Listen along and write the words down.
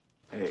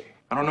Hey,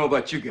 I don't know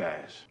about you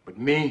guys, but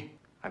me,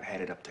 I've had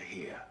it up to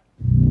here.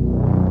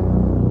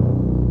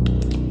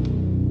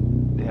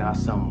 There are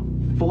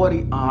some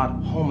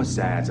 40-odd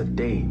homicides a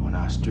day on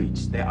our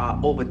streets. There are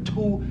over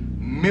 2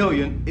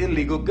 million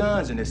illegal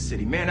guns in this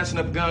city. Man, that's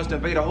enough guns to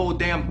invade a whole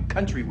damn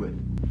country with.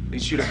 They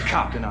shoot a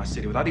cop in our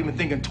city without even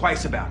thinking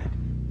twice about it.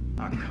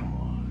 Oh, come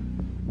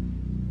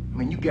on. I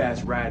mean, you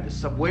guys ride the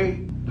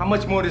subway. How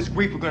much more of this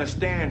grief we're gonna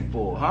stand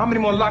for? How many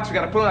more locks we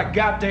gotta put on our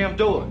goddamn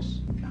doors?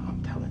 Now,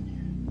 I'm telling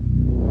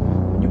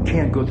you, you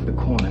can't go to the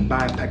corner and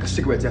buy a pack of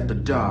cigarettes after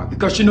dark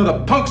because you know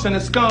the punks and the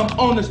scum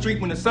on the street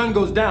when the sun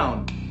goes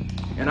down.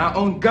 And our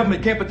own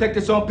government can't protect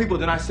its own people.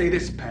 Then I say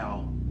this,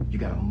 pal. You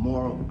got a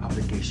moral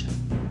obligation.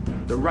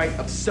 The right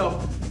of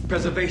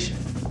self-preservation.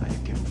 Now you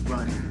can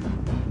run.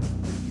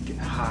 You can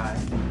hide.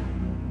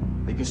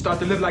 You can start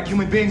to live like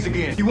human beings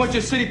again. You want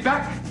your city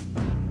back?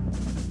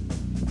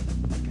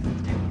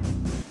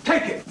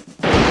 Take it.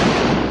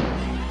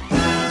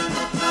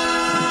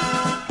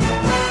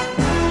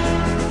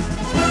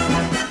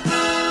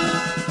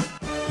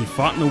 He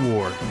fought in the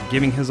war,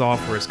 giving his all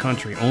for his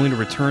country, only to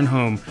return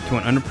home to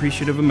an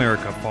unappreciative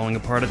America falling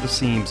apart at the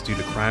seams due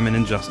to crime and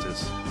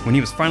injustice. When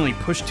he was finally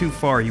pushed too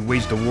far, he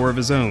waged a war of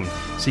his own,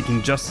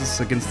 seeking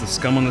justice against the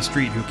scum on the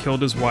street who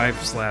killed his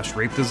wife,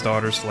 raped his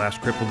daughter,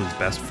 crippled his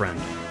best friend.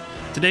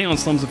 Today on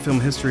Slums of Film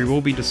History,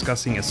 we'll be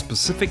discussing a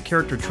specific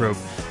character trope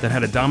that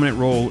had a dominant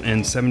role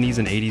in 70s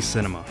and 80s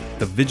cinema,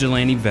 the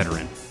vigilante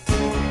veteran.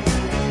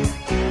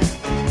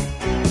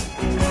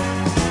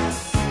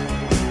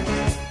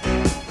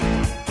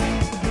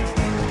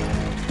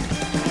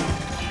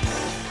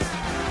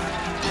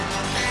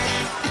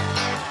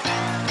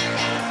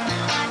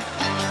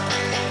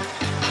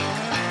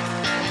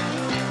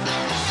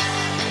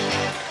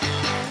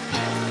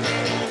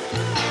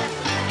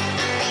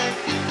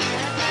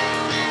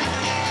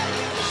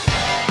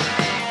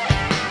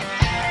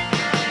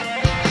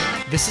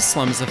 This is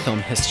Slums of Film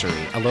History,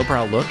 a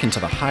lowbrow look into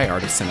the high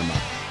art of cinema.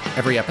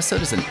 Every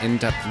episode is an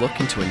in-depth look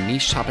into a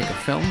niche topic of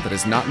film that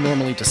is not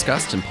normally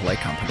discussed in polite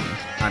company.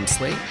 I'm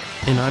Slate.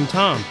 And I'm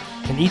Tom.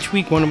 And each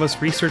week one of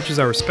us researches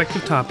our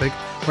respective topic,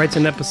 writes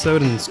an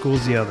episode, and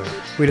schools the other.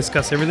 We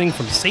discuss everything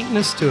from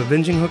Satanists to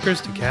avenging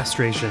hookers to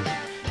castration.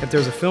 If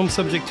there's a film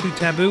subject too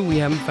taboo, we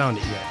haven't found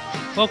it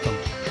yet. Welcome.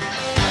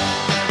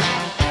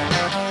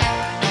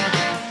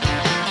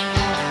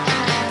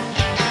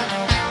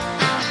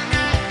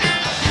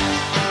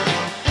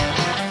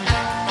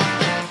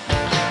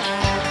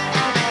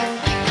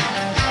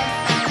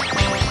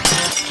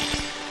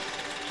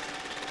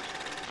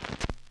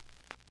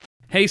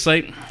 Hey,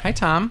 Slate. Hi,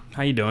 Tom.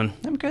 How you doing?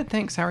 I'm good,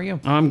 thanks. How are you?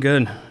 I'm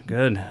good.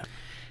 Good.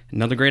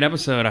 Another great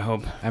episode, I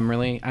hope.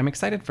 I'm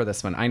excited for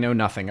this one. I know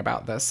nothing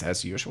about this,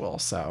 as usual,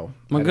 so...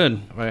 Well,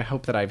 good. I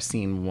hope that I've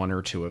seen one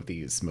or two of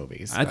these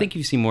movies. I think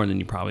you've seen more than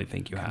you probably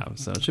think you have,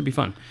 so it should be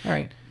fun. All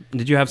right.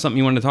 Did you have something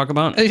you wanted to talk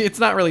about? It's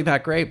not really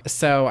that great.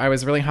 So I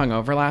was really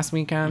hungover last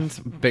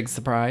weekend. Big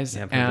surprise.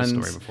 Yeah, I've heard this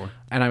story before.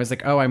 And I was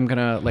like, oh, I'm going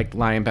to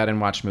lie in bed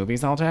and watch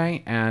movies all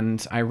day.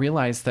 And I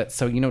realized that,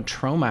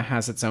 Troma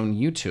has its own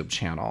YouTube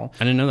channel.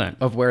 I didn't know that.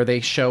 Of where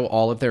they show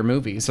all of their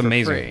movies for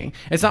amazing. Free.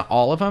 It's not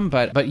all of them,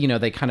 but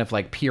they kind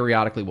of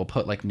periodically will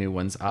put new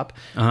ones up.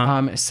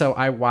 Uh-huh. So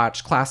I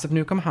watched Class of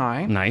Nukem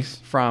High. Nice.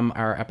 From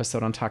our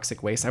episode on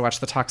Toxic Waste. I watched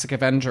The Toxic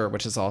Avenger,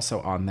 which is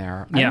also on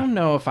there. Yeah. I don't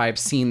know if I've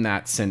seen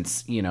that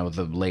since,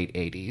 the late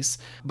 80s.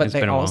 But It's they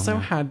been a while, also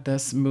yeah. had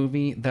this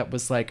movie that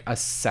was like a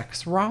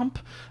sex romp.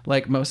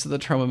 Like most of the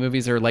Troma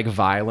movies are like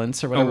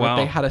violence or whatever. Oh, wow.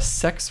 But they had a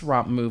sex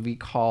romp movie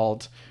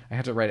called, I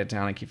had to write it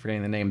down, I keep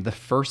forgetting the name, The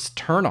First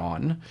Turn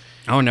On.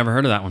 Oh, never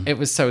heard of that one. It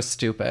was so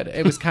stupid.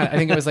 It was I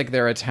think it was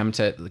their attempt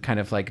at kind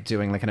of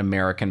doing an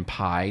American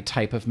Pie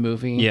type of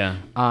movie. Yeah.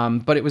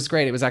 But it was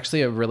great. It was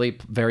actually a really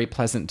very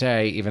pleasant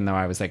day, even though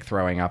I was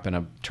throwing up in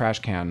a trash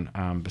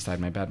can beside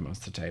my bed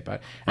most of the day.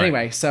 But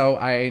anyway, So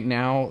I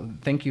now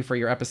thank you for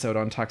your episode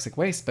on Toxic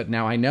Waste, but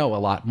now I know a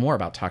lot more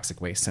about Toxic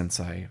Waste since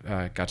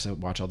I got to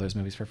watch all those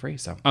movies for free.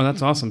 So. Oh,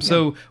 that's awesome. Yeah.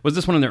 So was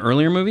this one of their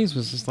earlier movies?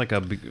 Was this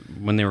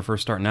when they were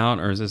first starting out,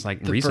 or is this the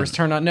recent? First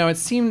Turn On? No, it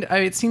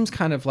seems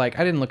kind of I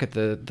didn't look at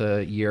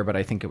the year, but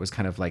I think it was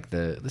kind of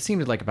it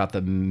seemed about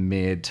the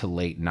mid to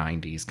late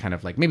 90s, kind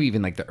of maybe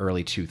even the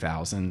early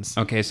 2000s.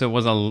 Okay, so it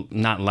was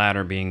not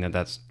latter, being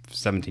that's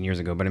 17 years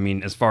ago, but I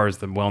mean, as far as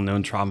the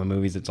well-known trauma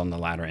movies, it's on the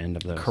latter end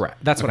of those.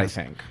 Correct. That's what I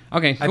think.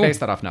 Okay, cool. I base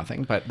that off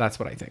nothing, but that's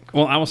what I think.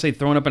 Well, I will say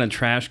throwing up in a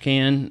trash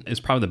can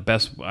is probably the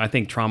best. I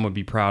think Trauma would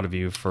be proud of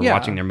you for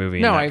watching their movie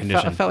in that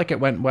condition. I felt like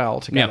it went well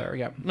together.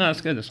 Yeah. No,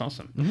 that's good. That's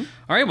awesome. Mm-hmm.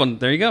 All right, well,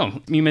 there you go.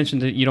 You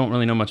mentioned that you don't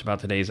really know much about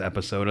today's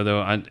episode,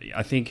 although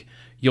I think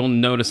you'll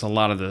notice a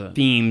lot of the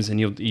themes, and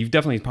you've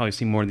definitely probably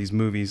seen more of these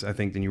movies, I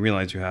think, than you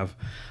realize you have.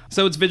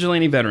 So it's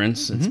Vigilante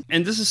Veterans,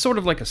 and this is sort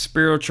of like a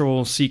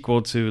spiritual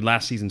sequel to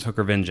last season's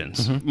Hooker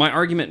Vengeance. My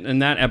argument in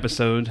that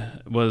episode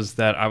was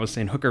that I was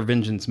saying Hooker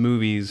Vengeance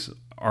movies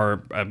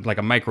are like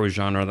a micro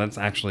genre. That's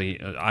actually,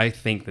 I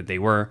think that they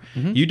were.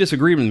 You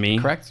disagreed with me.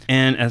 Correct.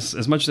 And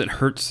as much as it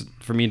hurts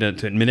for me to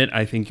admit it,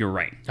 I think you're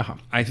right.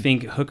 I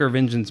think Hooker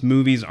Vengeance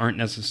movies aren't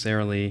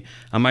necessarily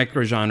a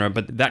micro genre,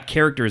 but that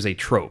character is a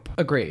trope.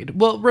 Agreed.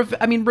 Well,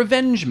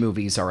 revenge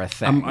movies are a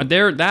thing.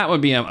 That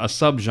would be a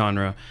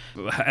subgenre.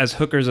 As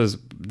hookers as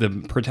the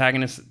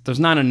protagonists, there's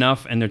not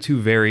enough, and they're too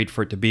varied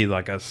for it to be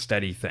like a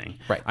steady thing.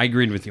 Right. I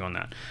agreed with you on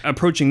that.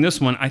 Approaching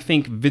this one, I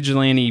think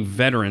vigilante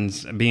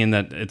veterans, being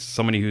that it's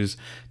somebody who's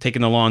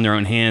taken the law in their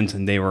own hands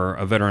and they were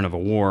a veteran of a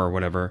war or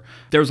whatever,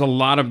 there's a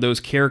lot of those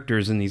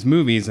characters in these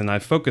movies, and I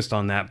focused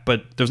on that,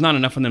 but there's not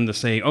enough of them to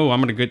say, oh, I'm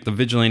going to get the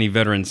vigilante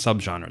veteran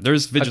subgenre.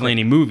 There's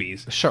vigilante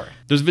movies. Sure.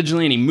 There's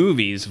vigilante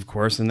movies, of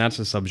course, and that's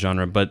a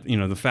subgenre, but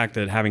the fact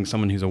that having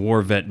someone who's a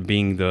war vet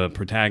being the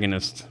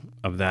protagonist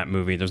of that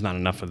movie, there's not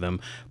enough of them.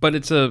 But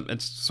it's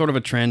sort of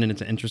a trend, and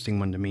it's an interesting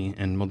one to me,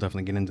 and we'll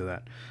definitely get into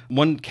that.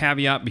 One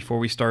caveat before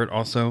we start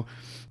also,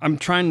 I'm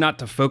trying not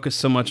to focus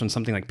so much on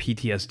something like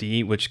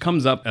PTSD, which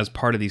comes up as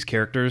part of these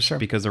characters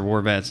because they're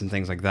war vets and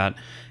things like that.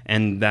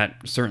 And that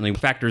certainly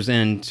factors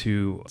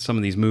into some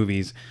of these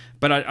movies.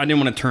 But I didn't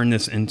want to turn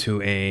this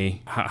into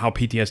how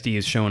PTSD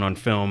is shown on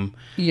film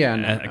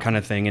kind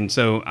of thing. And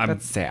so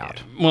that's sad.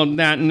 Well,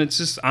 and it's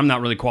just, I'm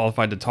not really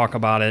qualified to talk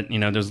about it.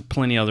 There's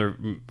plenty of other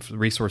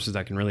resources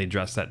that can really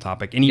address that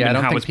topic. And even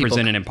how it's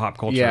presented in pop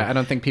culture. Yeah, I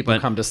don't think people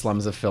come to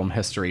Slums of Film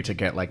History to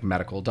get like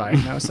medical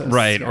diagnosis.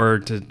 Right, or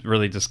to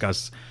really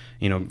discuss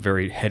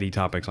very heady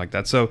topics like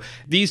that. So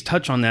these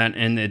touch on that,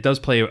 and it does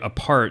play a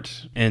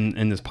part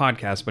in this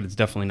podcast, but it's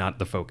definitely not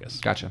the focus.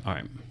 Gotcha. All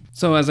right.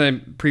 So as I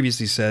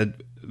previously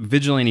said,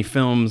 vigilante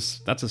films,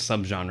 that's a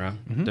subgenre.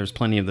 There's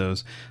plenty of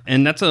those.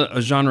 And that's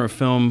a genre of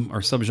film or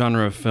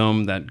subgenre of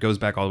film that goes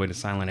back all the way to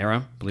silent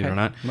era, believe it or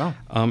not.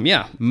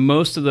 Wow.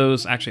 Most of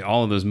those, actually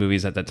all of those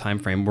movies at that time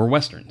frame were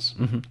Westerns,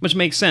 which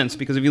makes sense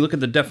because if you look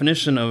at the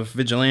definition of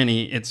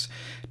vigilante, it's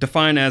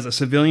defined as a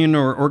civilian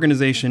or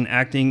organization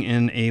acting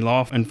in a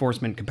law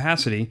enforcement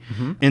capacity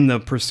in the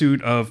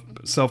pursuit of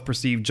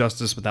self-perceived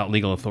justice without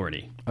legal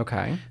authority.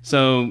 Okay.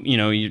 So,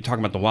 you're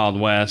talking about the Wild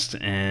West,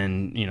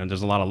 and,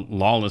 there's a lot of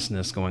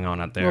lawlessness going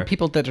on out there. Well,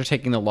 people that are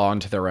taking the law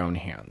into their own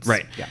hands.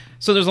 Right. Yeah.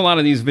 So there's a lot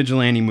of these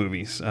vigilante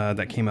movies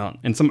that came out.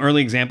 And some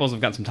early examples,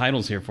 I've got some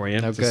titles here for you,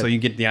 so you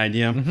get the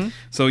idea.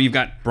 So you've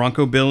got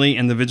Bronco Billy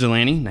and the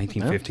Vigilante,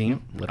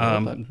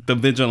 1915. The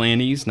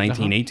Vigilantes,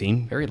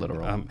 1918. Very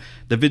literal.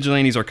 The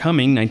Vigilantes Are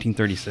Coming,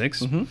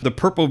 1936. The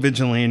Purple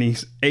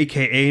Vigilantes,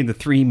 a.k.a. the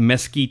Three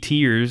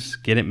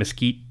Mesquiteers. Get it?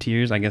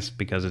 Mesquiteers, I guess,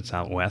 because it's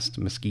out west.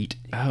 Mesquite.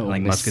 Oh,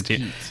 like Mesquite.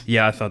 Musketeer.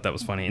 Yeah, I thought that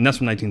was funny. And that's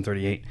from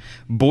 1938.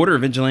 Border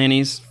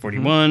Vigilantes,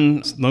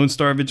 41. Lone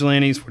Star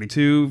Vigilantes,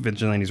 42.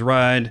 Vigilantes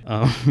Ride.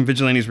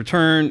 Vigilantes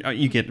Return.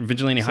 You get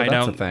Vigilante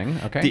Hideout. That's a thing.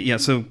 Okay.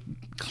 So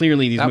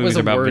clearly these movies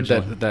are about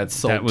vigilante. That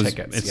sold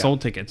tickets. It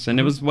sold tickets. And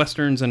it was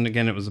Westerns, and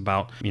again, it was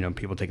about,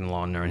 people taking the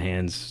law in their own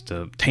hands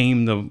to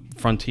tame the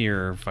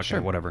frontier,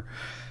 whatever.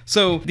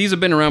 So these have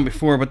been around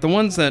before, but the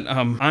ones that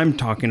I'm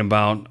talking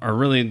about are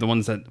really the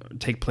ones that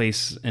take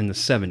place in the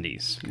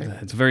 70s. Okay.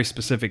 It's a very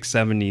specific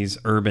 70s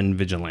urban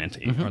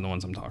vigilante are the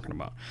ones I'm talking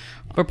about.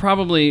 But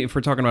probably if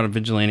we're talking about a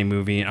vigilante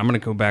movie, I'm going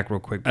to go back real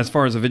quick. As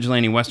far as a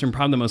vigilante Western,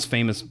 probably the most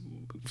famous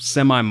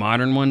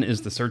semi-modern one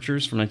is The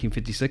Searchers from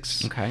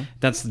 1956. Okay.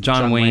 That's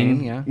John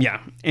Wayne.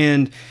 Yeah.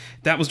 And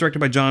that was directed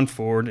by John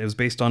Ford. It was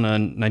based on a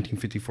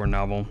 1954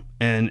 novel,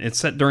 and it's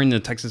set during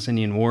the Texas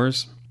Indian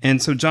Wars. And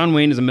so John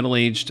Wayne is a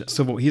middle-aged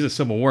he's a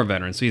Civil War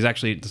veteran. So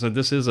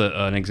this is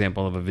an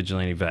example of a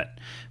vigilante vet.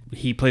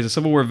 He plays a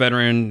Civil War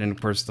veteran, and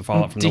of course the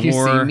fallout from the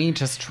war. Do you see me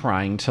just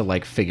trying to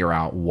figure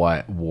out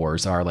what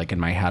wars are in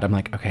my head? I'm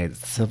like, okay, the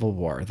Civil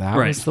War. That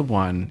was the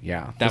one.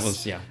 Yeah.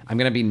 I'm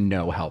going to be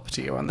no help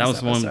to you on this. That was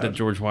episode. the one that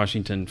George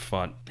Washington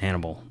fought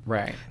Hannibal.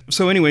 Right.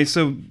 So anyway,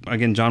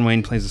 again, John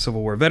Wayne plays a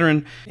Civil War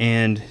veteran,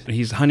 and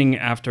he's hunting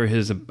after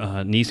his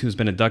niece who's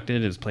been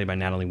abducted. It's played by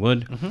Natalie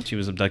Wood. She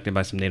was abducted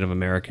by some Native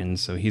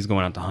Americans, so he's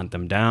going out to hunt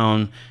them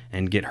down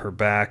and get her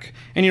back.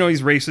 And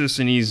he's racist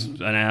and he's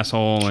an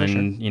asshole,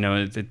 and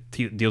it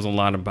deals a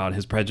lot about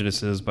his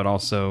prejudices, but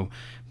also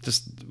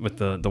just with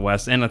the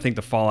West, and I think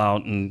the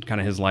fallout and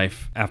kind of his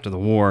life after the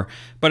war.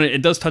 But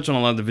it does touch on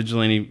a lot of the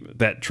vigilante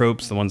vet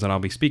tropes, the ones that I'll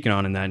be speaking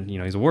on, and that,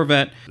 he's a war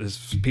vet,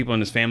 his people in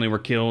his family were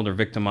killed or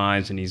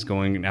victimized, and he's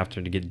going after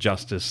to get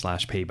justice /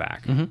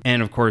 payback.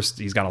 And of course,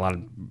 he's got a lot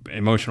of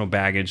emotional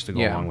baggage to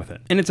go along with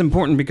it. And it's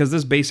important because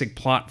this basic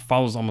plot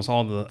follows almost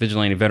all the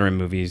vigilante veteran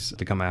movies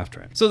to come after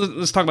it. So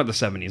let's talk about the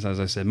 70s. As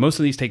I said, most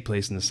of these take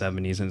place in the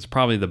 70s, and it's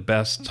probably the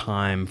best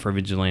time for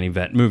vigilante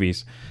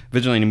movies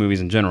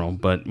in general,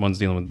 but one's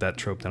dealing with that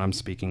trope that I'm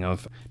speaking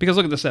of. Because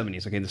look at the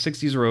 70s. Okay, the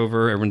 60s are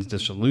over. Everyone's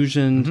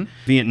disillusioned.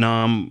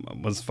 Vietnam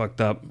was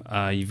fucked up.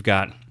 You've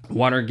got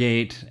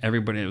Watergate.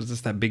 Everybody, it was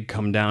just that big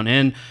come down.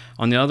 And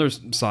on the other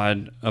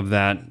side of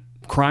that,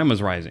 crime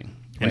was rising.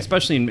 And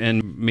especially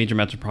in major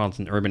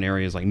metropolitan urban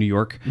areas like New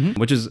York,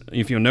 which is,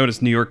 if you'll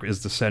notice, New York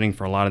is the setting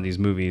for a lot of these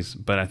movies.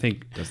 But I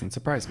think... Doesn't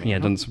surprise me. Yeah,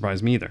 it doesn't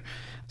surprise me either.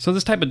 So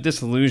this type of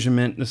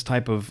disillusionment, this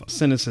type of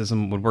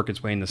cynicism would work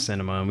its way into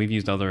cinema. And we've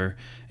used other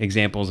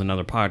examples in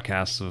other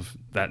podcasts of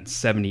that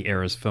 70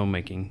 era's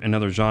filmmaking and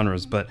other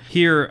genres. But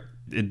here,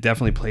 it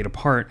definitely played a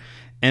part.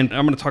 And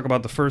I'm going to talk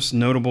about the first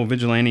notable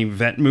vigilante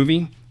vet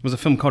movie. It was a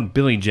film called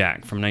Billy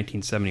Jack from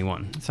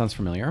 1971. Sounds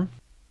familiar.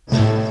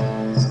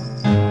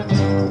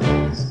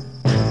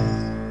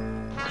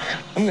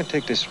 I'm going to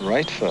take this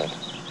right foot,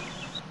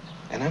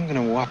 and I'm going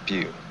to whop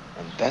you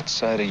on that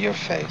side of your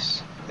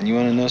face. And you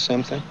want to know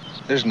something?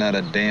 There's not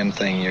a damn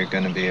thing you're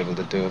going to be able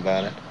to do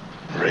about it.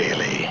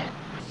 Really?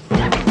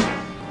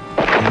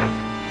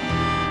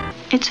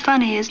 It's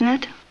funny, isn't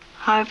it?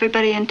 How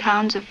everybody in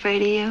town's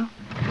afraid of you.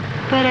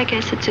 But I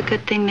guess it's a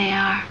good thing they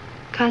are.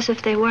 Because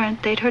if they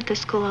weren't, they'd hurt the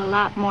school a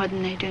lot more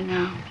than they do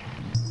now.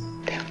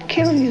 They'll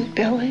kill you,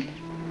 Billy.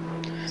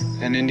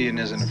 An Indian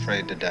isn't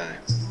afraid to die.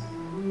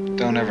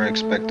 Don't ever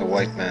expect a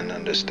white man to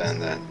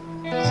understand that.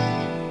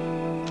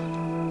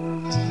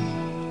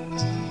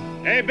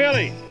 Hey,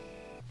 Billy!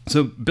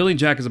 So Billy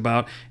Jack is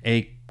about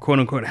a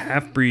quote-unquote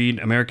half-breed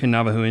American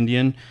Navajo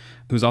Indian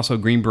who's also a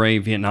Green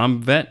Beret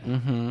Vietnam vet,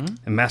 and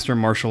master of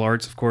martial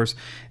arts, of course.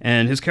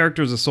 And his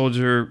character is a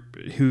soldier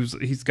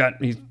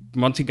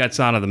once he gets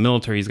out of the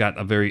military, he's got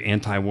a very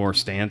anti-war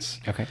stance.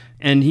 Okay.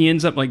 And he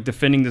ends up like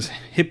defending this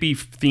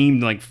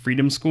hippie-themed like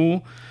freedom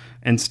school,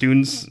 and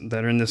students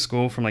that are in this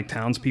school from like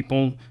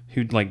townspeople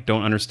who like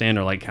don't understand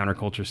or like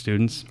counterculture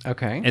students.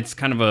 Okay. It's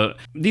kind of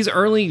these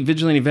early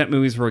vigilante vet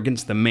movies were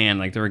against the man,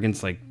 like they're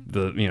against like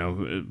the,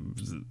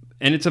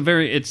 and it's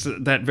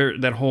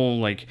that whole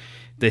like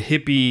the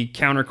hippie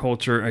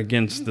counterculture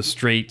against the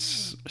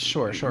straights.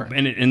 Sure.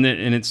 And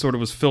it sort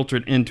of was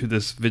filtered into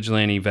this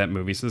vigilante vet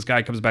movie. So this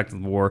guy comes back to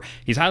the war.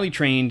 He's highly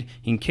trained.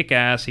 He can kick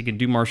ass. He can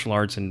do martial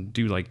arts and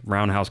do like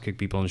roundhouse kick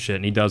people and shit.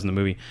 And he does in the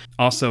movie.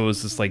 Also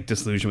is this like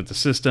disillusion with the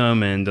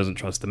system and doesn't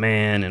trust the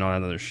man and all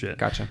that other shit.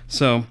 Gotcha.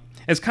 So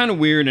it's kind of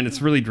weird and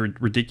it's really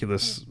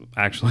ridiculous,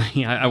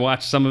 actually. I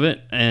watched some of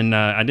it and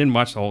I didn't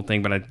watch the whole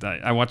thing, but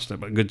I watched a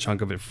good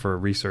chunk of it for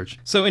research.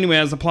 So anyway,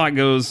 as the plot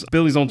goes,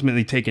 Billy's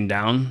ultimately taken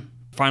down.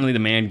 Finally, the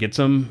man gets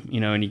him,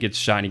 and he gets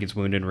shot and he gets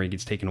wounded or he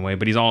gets taken away.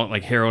 But he's all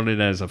like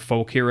heralded as a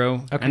folk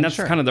hero. Okay, and that's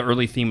sure. kind of the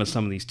early theme of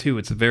some of these too.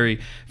 It's a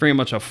very, very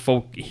much a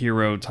folk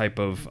hero type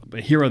of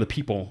hero of the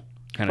people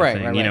kind of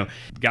thing. Right.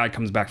 The guy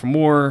comes back from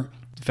war,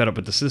 fed up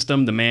with the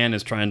system. The man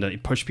is trying to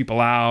push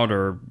people out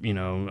or,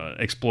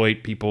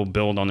 exploit people,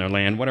 build on their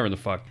land, whatever the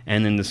fuck.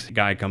 And then this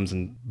guy comes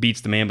and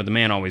beats the man, but the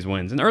man always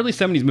wins. In the early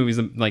 70s movies,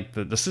 like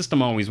the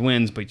system always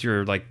wins, but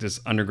you're like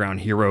this underground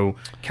hero,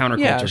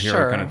 counterculture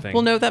hero kind of thing.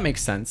 Well, no, that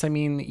makes sense. I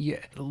mean,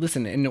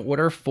 listen, in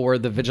order for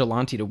the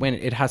vigilante to win,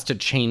 it has to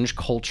change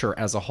culture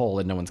as a whole,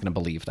 and no one's going to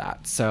believe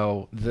that.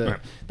 So the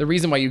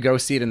reason why you go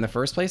see it in the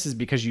first place is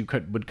because you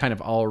would kind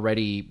of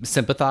already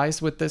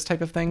sympathize with this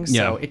type of thing.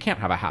 So it can't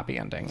have a happy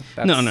ending.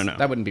 No.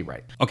 That wouldn't be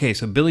right. Okay,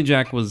 so Billy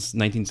Jack was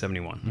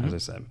 1971, as I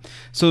said.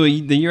 So the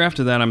year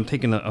after that, I'm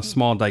taking a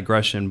small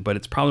digression, but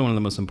it's probably one of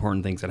the most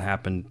important things that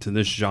happened to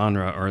this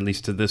genre, or at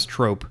least to this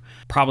trope.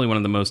 Probably one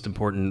of the most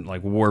important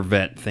like war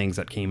vet things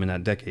that came in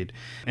that decade.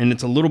 And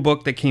it's a little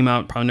book that came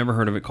out, probably never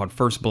heard of it, called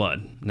First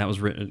Blood. And that was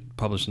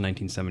published in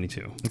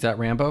 1972. Is that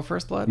Rambo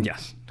First Blood?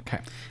 Yes. Okay.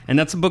 And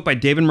that's a book by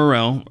David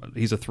Morrell.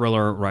 He's a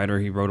thriller writer.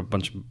 He wrote a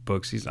bunch of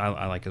books.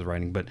 I like his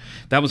writing, but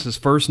that was his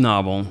first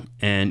novel,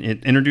 and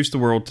it introduced the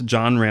world to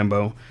John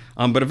Rambo,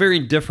 but a very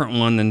different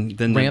one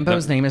than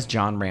Rambo's name is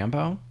John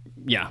Rambo?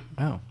 Yeah.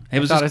 Oh.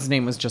 I thought his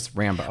name was just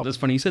Rambo. That's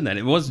funny you said that.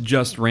 It was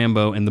just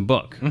Rambo in the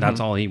book. That's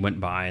all he went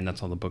by, and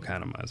that's all the book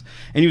had him as.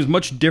 And he was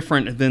much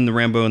different than the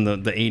Rambo in the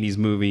 80s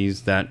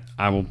movies that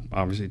I will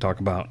obviously talk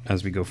about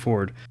as we go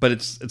forward. But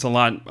it's a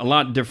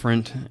lot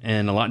different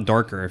and a lot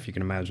darker, if you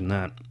can imagine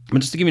that. But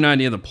just to give you an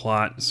idea of the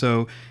plot,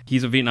 so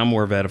he's a Vietnam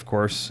War vet, of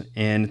course,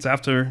 and it's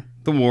after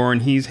the war,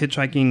 and he's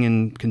hitchhiking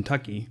in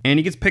Kentucky, and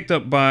he gets picked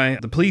up by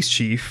the police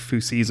chief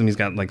who sees him. He's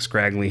got like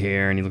scraggly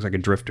hair and he looks like a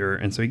drifter,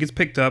 and so he gets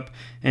picked up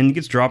and he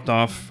gets dropped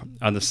off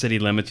on the city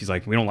limits. He's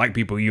like, we don't like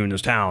people you in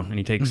this town, and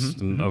he takes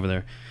them over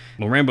there.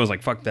 Well, Rambo's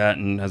like, fuck that,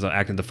 and as an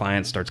act of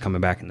defiance starts coming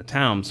back into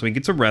town. So he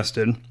gets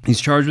arrested. He's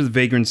charged with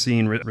vagrancy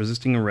and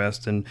resisting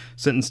arrest and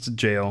sentenced to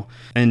jail.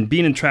 And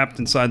being entrapped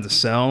inside the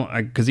cell,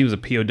 because he was a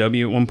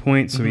POW at one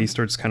point, so he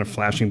starts kind of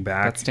flashing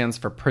back. That stands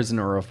for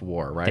prisoner of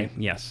war, right?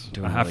 Yes.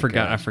 Doing I really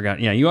forgot. good.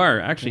 Yeah, you are.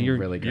 Actually, you're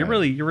really good.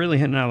 You're really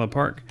hitting it out of the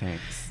park.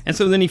 Thanks. And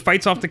so then he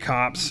fights off the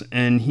cops,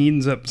 and he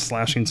ends up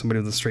slashing somebody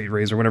with a straight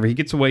razor or whatever. He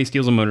gets away,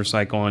 steals a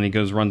motorcycle, and he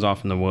runs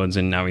off in the woods,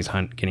 and now he's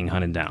getting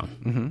hunted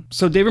down.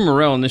 So David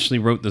Morrell initially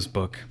wrote this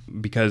book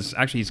because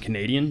actually he's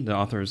Canadian. The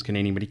author is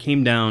Canadian, but he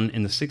came down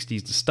in the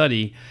 60s to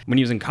study. When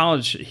he was in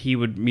college, he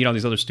would meet all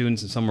these other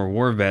students, and some were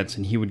war vets,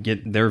 and he would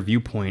get their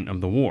viewpoint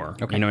of the war.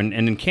 Okay. And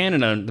in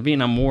Canada, the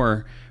Vietnam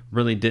War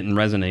really didn't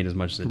resonate as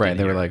much as it Right. did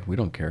They were here. like, we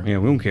don't care. Yeah,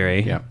 we don't care,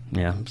 eh? Yeah.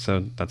 Yeah,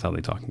 so that's how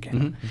they talk in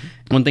Canada.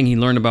 One thing he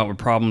learned about were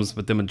problems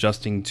with them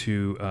adjusting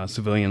to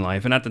civilian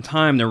life. And at the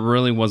time, there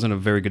really wasn't a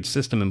very good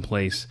system in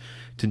place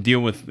to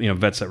deal with,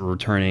 vets that were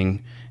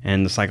returning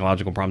and the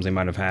psychological problems they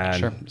might have had.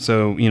 Sure.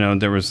 So,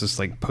 there was this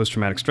like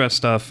post-traumatic stress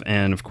stuff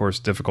and, of course,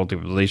 difficulty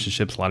with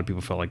relationships. A lot of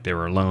people felt like they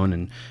were alone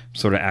and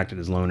sort of acted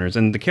as loners.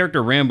 And the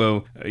character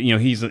Rambo, he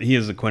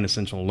is a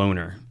quintessential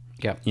loner.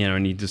 Yeah.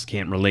 And he just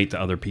can't relate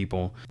to other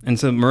people. And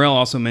so Morrell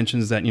also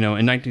mentions that, in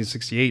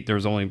 1968, there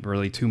was only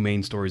really two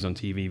main stories on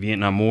TV,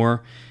 Vietnam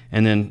War,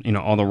 and then,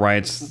 all the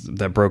riots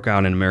that broke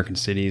out in American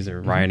cities,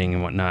 or rioting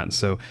and whatnot.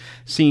 So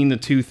seeing the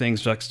two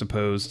things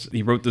juxtaposed,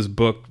 he wrote this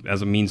book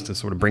as a means to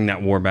sort of bring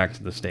that war back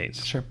to the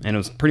States. Sure. And it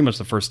was pretty much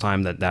the first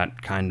time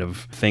that kind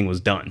of thing was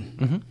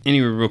done.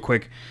 Anyway, real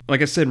quick,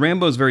 like I said,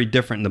 Rambo is very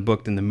different in the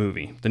book than the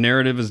movie. The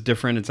narrative is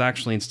different. It's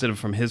actually, instead of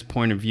from his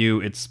point of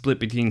view, it's split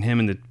between him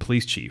and the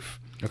police chief.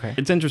 Okay.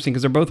 It's interesting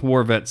because they're both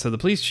war vets. So the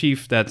police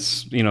chief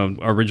that's,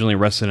 originally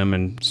arrested him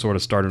and sort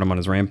of started him on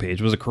his rampage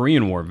was a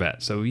Korean War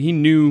vet. So he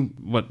knew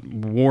what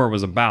war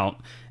was about.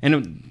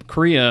 And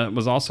Korea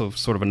was also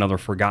sort of another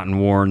forgotten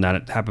war, and that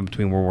it happened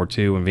between World War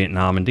II and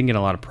Vietnam and didn't get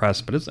a lot of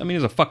press. But it's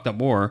a fucked up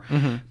war.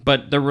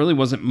 But there really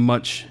wasn't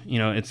much,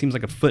 it seems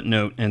like a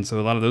footnote. And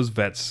so a lot of those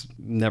vets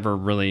never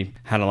really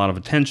had a lot of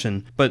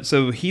attention. But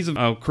so he's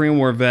a Korean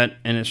War vet,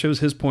 and it shows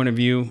his point of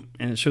view,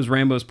 and it shows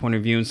Rambo's point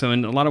of view. And so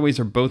in a lot of ways,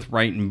 they're both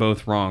right and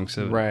both wrong.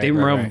 So David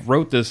Morrell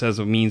wrote this as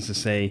a means to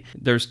say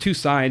there's two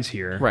sides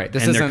here, Right.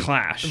 and they're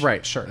clash.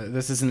 Right, sure.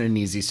 This isn't an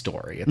easy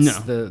story. No.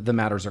 The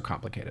matters are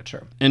complicated,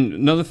 sure. And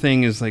another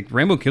thing is, like,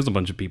 Rambo kills a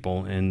bunch of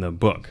people in the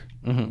book,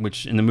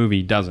 which in the movie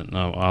he doesn't.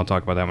 I'll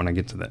talk about that when I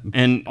get to that.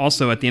 And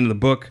also at the end of the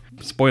book,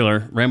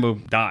 spoiler, Rambo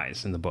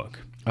dies in the book.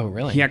 Oh,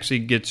 really? He actually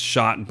gets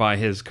shot by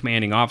his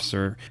commanding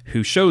officer,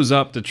 who shows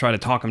up to try to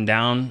talk him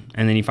down,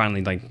 and then he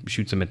finally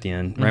shoots him at the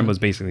end. Rambo's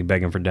basically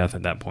begging for death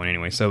at that point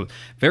anyway. So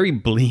very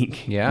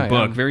bleak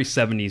book, very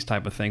 70s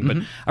type of thing. But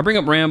I bring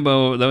up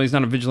Rambo, though he's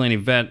not a vigilante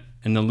vet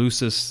in the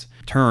loosest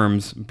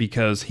terms,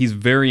 because he's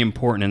very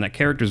important, and that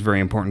character is very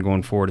important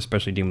going forward,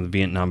 especially dealing with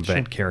Vietnam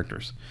vet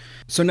characters.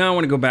 So now I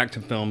want to go back to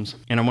films,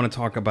 and I want to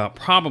talk about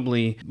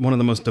probably one of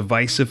the most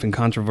divisive and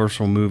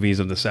controversial movies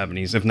of the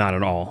 70s, if not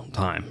at all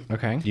time.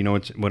 Okay. Do you know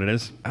what it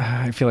is?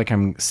 I feel like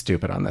I'm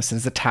stupid on this.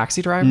 Is it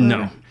Taxi Driver?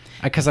 No.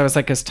 Because I was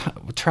like,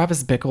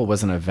 Travis Bickle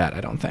wasn't a vet,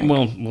 I don't think.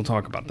 Well, we'll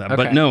talk about that. Okay.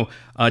 But no,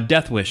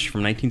 Death Wish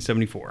from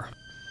 1974.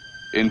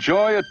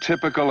 Enjoy a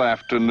typical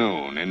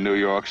afternoon in New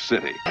York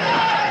City.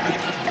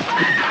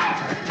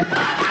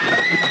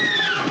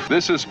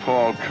 This is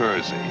Paul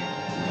Kersey.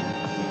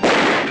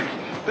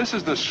 This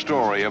is the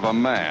story of a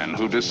man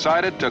who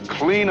decided to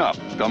clean up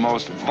the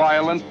most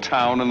violent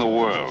town in the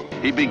world.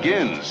 He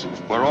begins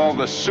where all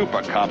the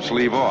super cops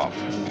leave off.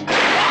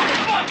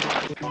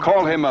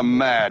 Call him a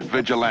mad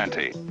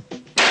vigilante.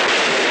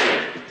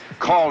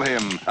 Call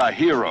him a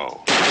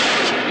hero.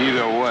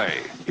 Either way,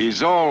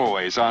 he's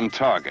always on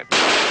target.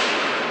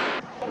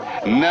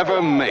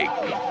 Never make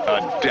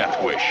a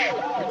death wish,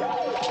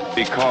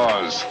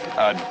 because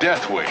a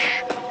death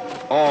wish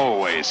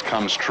always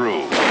comes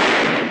true.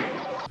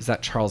 Is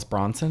that Charles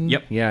Bronson?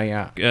 Yep.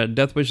 Yeah.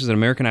 Death Wish is an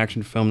American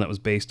action film that was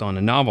based on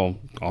a novel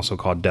also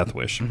called Death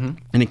Wish. And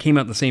it came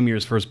out the same year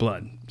as First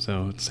Blood,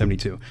 so it's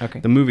 72. Okay.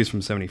 The movie's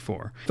from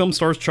 74. Film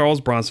stars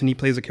Charles Bronson. He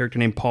plays a character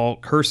named Paul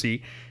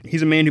Kersey.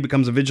 He's a man who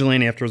becomes a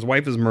vigilante after his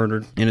wife is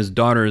murdered and his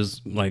daughter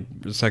is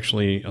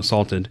sexually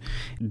assaulted.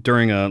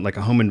 During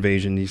a home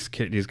invasion, these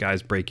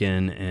guys break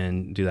in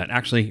and do that.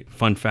 Actually,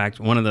 fun fact,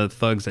 one of the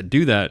thugs that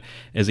do that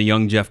is a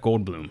young Jeff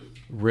Goldblum.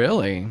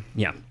 Really?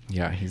 Yeah.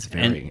 Yeah, he's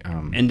very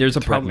and there's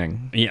a threatening.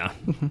 problem. Yeah,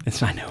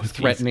 I know.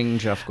 Threatening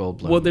Jeff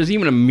Goldblum. Well, there's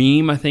even a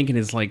meme, I think, and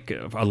it's like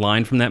a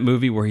line from that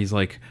movie where he's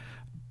like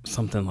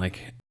something like,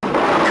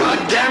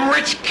 "Goddamn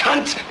rich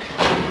cunt!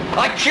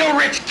 I kill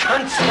rich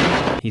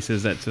cunts!" He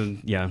says that to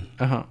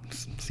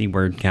C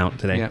word count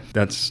today. Yeah.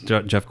 That's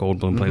Jeff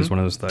Goldblum plays one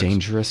of those thugs.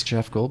 Dangerous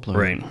Jeff Goldblum.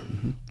 Right.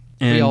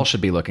 We all should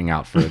be looking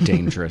out for a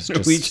dangerous.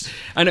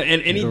 I know,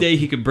 and any day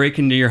he could break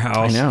into your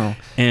house. I know.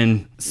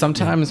 And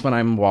sometimes when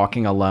I'm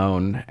walking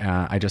alone,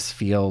 I just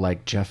feel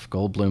like Jeff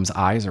Goldblum's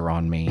eyes are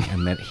on me,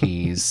 and that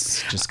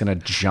he's just gonna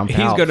jump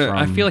out.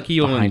 I feel like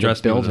he'll behind undress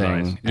a me with his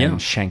building eyes.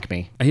 and shank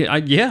me.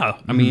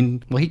 I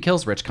mean, well, he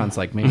kills rich cunts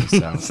like me.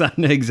 So it's not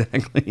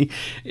exactly.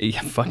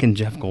 Yeah, fucking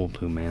Jeff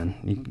Goldblum, man.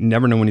 You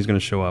never know when he's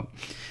gonna show up.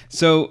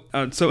 So.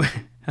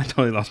 I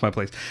totally lost my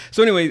place.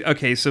 So anyway,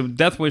 okay, so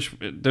Death Wish,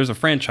 there's a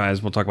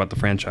franchise. We'll talk about the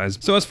franchise.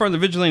 So as far as the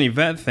vigilante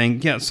vet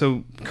thing, yeah,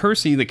 so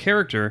Kersey, the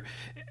character,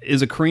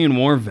 is a Korean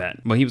War vet.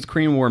 Well, he was a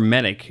Korean War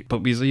medic, but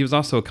he was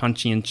also a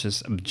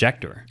conscientious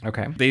objector.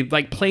 Okay. They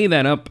play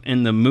that up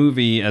in the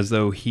movie as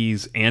though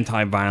he's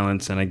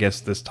anti-violence, and I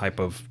guess this type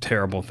of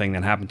terrible thing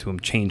that happened to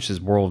him changed his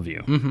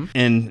worldview.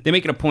 And they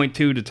make it a point,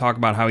 too, to talk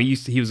about how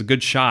he was a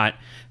good shot,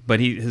 but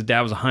his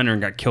dad was a hunter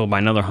and got killed by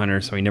another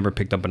hunter, so he never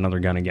picked up another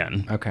gun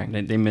again. Okay.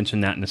 They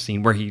mentioned that in the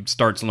scene where he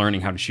starts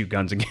learning how to shoot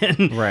guns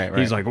again. Right.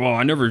 He's like, well,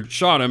 I never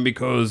shot him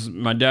because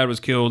my dad was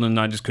killed and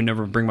I just could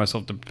never bring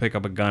myself to pick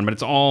up a gun. But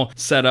it's all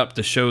set up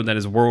to show that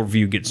his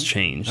worldview gets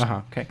changed.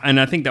 Okay. And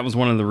I think that was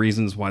one of the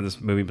reasons why this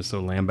movie was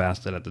so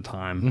lambasted at the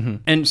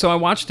time. And so I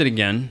watched it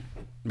again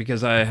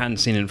because I hadn't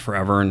seen it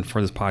forever, and for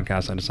this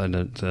podcast, I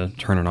decided to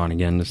turn it on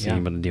again to see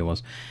what the deal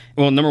was.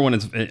 Well, number one,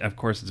 of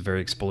course, it's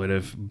very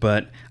exploitive,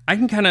 but I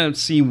can kind of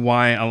see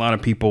why a lot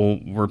of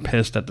people were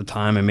pissed at the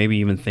time, and maybe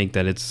even think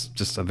that it's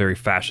just a very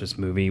fascist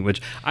movie.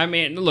 Which, I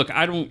mean, look,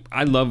 I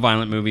love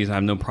violent movies. I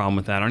have no problem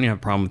with that. I don't even have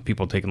a problem with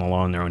people taking the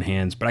law in their own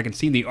hands. But I can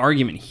see the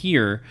argument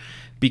here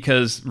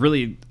because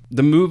really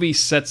the movie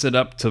sets it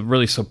up to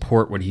really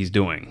support what he's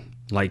doing.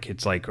 Like,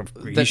 it's like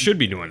he should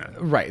be doing it.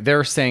 Right.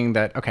 They're saying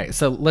that, okay,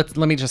 so let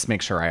me just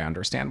make sure I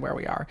understand where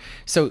we are.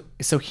 So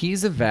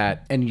he's a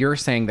vet, and you're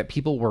saying that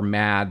people were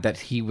mad that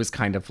he was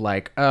kind of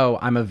like, oh,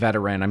 I'm a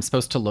veteran, I'm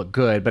supposed to look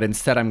good, but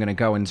instead I'm going to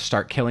go and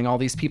start killing all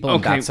these people,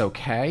 and that's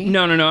okay?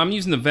 No. I'm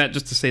using the vet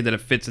just to say that it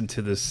fits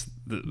into this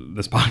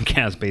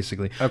podcast,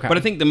 basically. Okay. But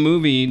I think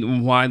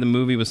why the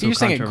movie was so You're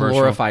saying controversial. it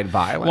glorified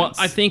violence.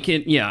 Well, I think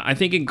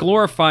it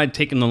glorified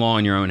taking the law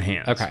in your own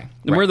hands. Okay.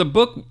 Where the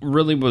book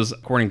really was,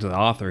 according to the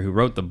author who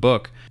wrote the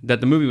book,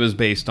 that the movie was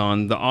based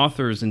on, the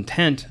author's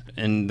intent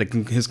and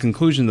his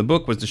conclusion in the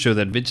book was to show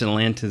that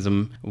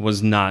vigilantism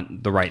was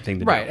not the right thing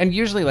to do. Right. And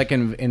usually, like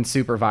in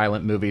super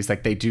violent movies,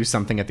 like they do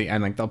something at the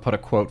end, like they'll put a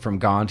quote from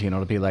Gandhi and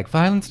it'll be like,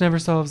 violence never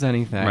solves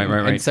anything.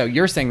 Right. And so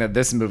you're saying that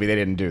this movie, they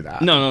didn't do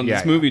that. No,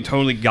 this movie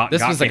totally got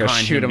This was like a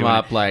behind shoot 'em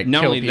up, like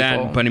not kill only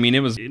people. that, but I mean, it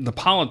was the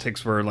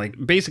politics were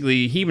like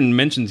basically he even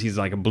mentions he's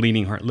like a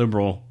bleeding heart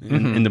liberal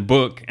in the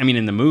book. I mean,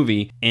 in the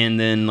movie, and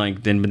then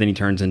but then he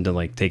turns into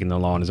like taking the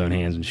law in his own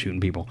hands and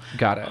shooting people.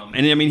 Got it.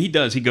 And I mean, he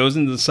does. He goes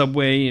into the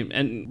subway,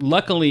 and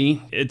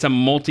luckily, it's a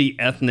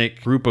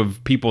multi-ethnic group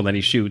of people that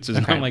he shoots.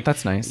 It's not like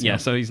that's nice. Yeah,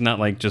 so he's not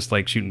like just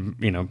like shooting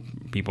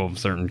people of a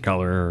certain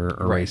color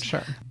or race.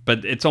 Sure.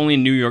 But it's only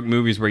in New York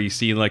movies where you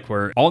see like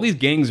where all these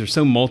gangs are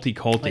so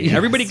multi-culti. Yes,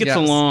 Everybody gets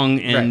along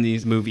in Right.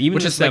 these movies, even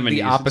Which in is the 70s. like the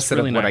It's opposite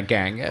really of what not- a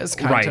gang is,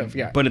 kind right. of.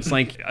 Yeah. But it's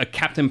like a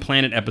Captain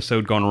Planet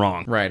episode gone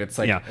wrong. Right. It's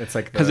like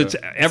because it's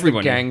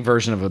everyone the gang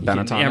version of a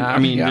Benetton ad. I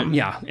mean,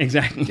 yeah,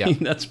 exactly. Yeah.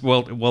 That's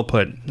well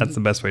put. That's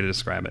the best way to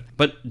describe it.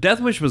 But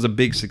Death Wish was a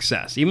big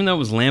success, even though it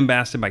was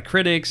lambasted by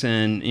critics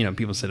and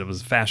people said it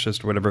was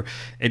fascist or whatever.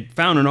 It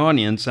found an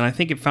audience, and I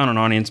think it found an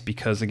audience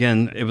because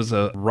again, it was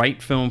a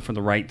right film for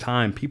the right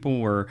time. People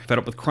were fed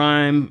up with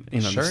crime.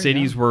 The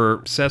cities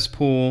were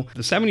cesspool.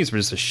 The 70s were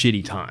just a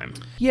shitty time.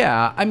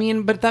 Yeah, I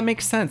mean, but that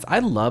makes sense. I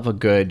love a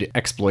good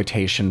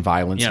exploitation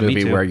violence Yeah, me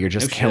movie too. where you're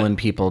just No killing shit.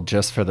 people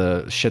just for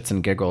the shits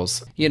and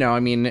giggles. I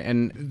mean,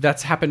 and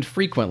that's happened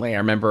frequently. I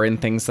remember in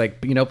things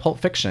like, Pulp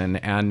Fiction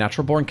and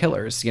Natural Born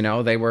Killers,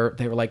 they were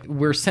like,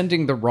 we're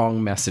sending the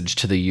wrong message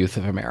to the youth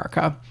of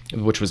America,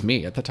 which was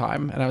me at the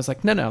time. And I was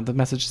like, no, the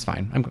message is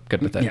fine. I'm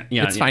good with it.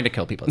 It's fine to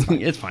kill people. It's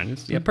fine. It's fine.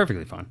 It's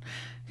perfectly fine.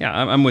 Yeah,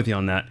 I'm with you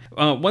on that.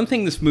 One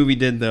thing this movie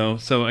did, though,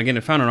 so again,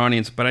 it found an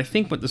audience, but I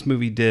think what this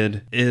movie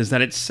did is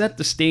that it set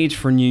the stage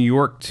for New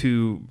York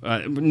to...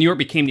 New York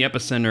became the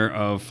epicenter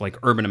of, like,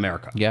 urban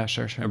America. Yeah,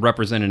 sure.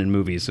 Represented in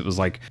movies. It was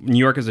like, New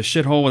York is a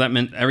shithole. Well, that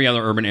meant every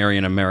other urban area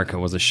in America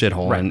was a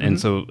shithole. Right. And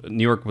so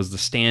New York was the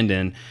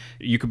stand-in.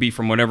 You could be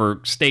from whatever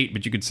state,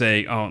 but you could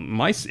say, oh,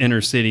 my inner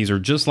cities are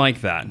just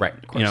like that. Right,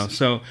 of course.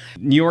 So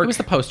New York... It was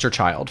the poster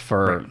child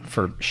for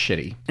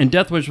shitty. And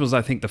Death Wish was,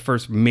 I think, the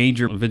first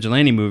major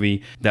vigilante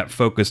movie that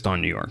focused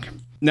on New York.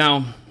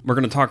 Now, we're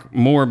going to talk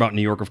more about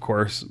New York, of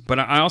course, but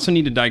I also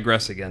need to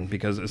digress again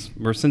because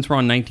since we're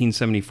on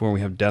 1974,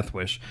 we have Death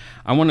Wish.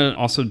 I want to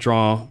also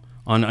draw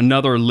on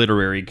another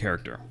literary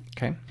character.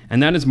 Okay.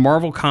 And that is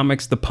Marvel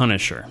Comics' The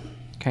Punisher.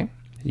 Okay.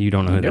 You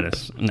don't know who that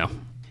is? No.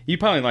 You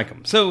probably like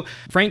him. So,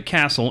 Frank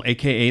Castle,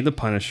 a.k.a. The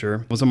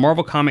Punisher, was a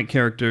Marvel comic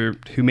character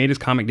who made his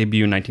comic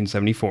debut in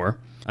 1974.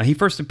 He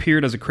first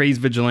appeared as a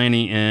crazed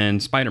vigilante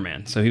in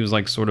Spider-Man, so he was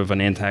like sort of an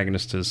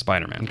antagonist to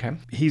Spider-Man. Okay.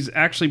 He's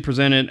actually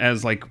presented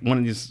as like one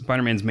of these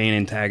Spider-Man's main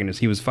antagonists.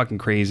 He was fucking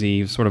crazy.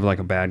 He was sort of like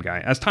a bad guy.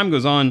 As time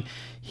goes on,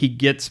 he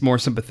gets more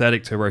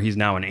sympathetic to where he's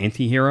now an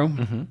anti-hero.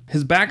 Mm-hmm.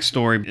 His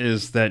backstory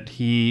is that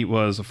he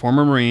was a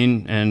former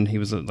Marine and he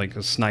was like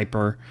a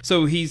sniper.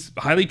 So he's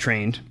highly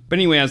trained. But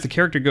anyway, as the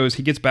character goes,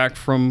 he gets back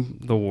from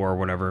the war or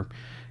whatever.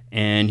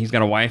 And he's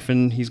got a wife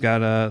and he's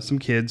got some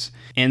kids.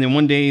 And then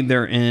one day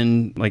they're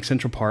in like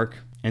Central Park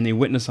and they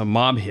witness a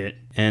mob hit.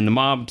 And the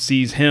mob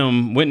sees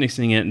him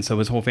witnessing it. And so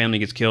his whole family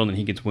gets killed and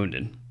he gets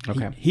wounded.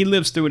 Okay. He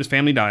lives through it. His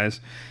family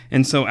dies.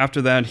 And so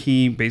after that,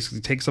 he basically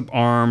takes up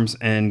arms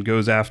and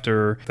goes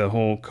after the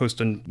whole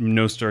Costa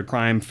Nostra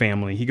crime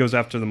family. He goes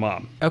after the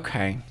mob.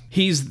 Okay.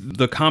 He's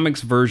the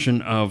comics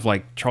version of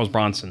like Charles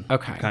Bronson.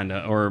 Okay. Kind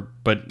of.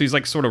 But he's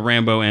like sort of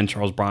Rambo and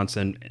Charles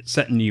Bronson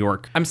set in New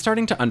York. I'm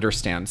starting to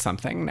understand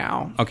something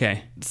now.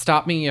 Okay.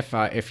 Stop me if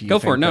you go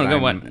think for it. No, that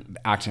go I'm what?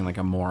 acting like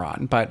a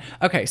moron. But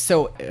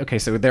so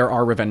there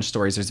are revenge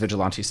stories. There's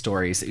vigilante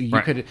stories.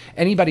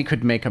 Anybody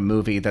could make a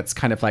movie that's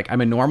kind of like,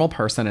 I'm a normal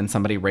person and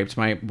somebody raped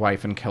my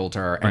wife and killed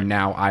her, and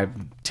now I've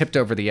tipped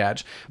over the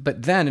edge.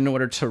 But then in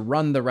order to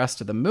run the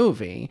rest of the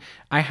movie,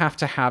 I have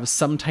to have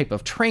some type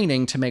of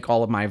training to make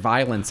all of my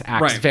violence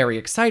acts very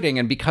exciting.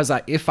 And because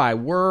if I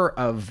were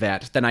a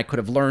vet, then I could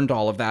have learned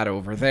all of that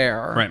over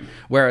there. Right.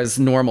 Whereas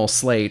normal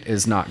Slate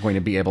is not going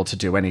to be able to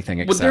do anything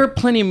except... Well, there are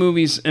plenty of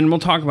movies, and we'll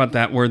talk about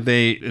that, where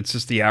it's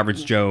just the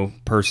average Joe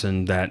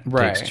person that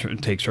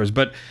takes charge.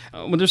 But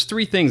there's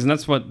three things, and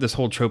that's what this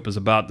whole trope is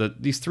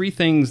about. These three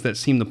things that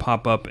seem to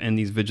pop up in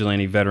these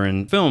vigilante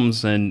veteran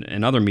films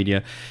and other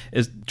media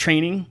is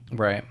training,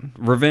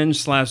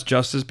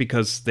 revenge/justice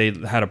because they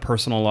had a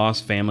personal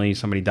loss, family,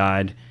 somebody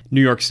died,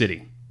 New York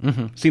City.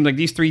 Seems like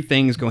these three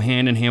things go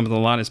hand in hand with a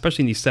lot,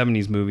 especially in these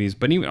 70s movies,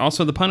 but even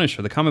also The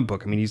Punisher, the comic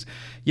book. I mean,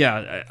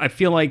 I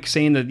feel like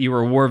saying that you were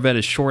a war vet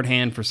is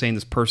shorthand for saying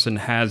this person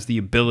has the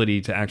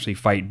ability to actually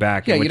fight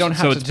back. Yeah, you don't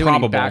have to do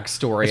any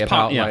backstory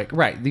about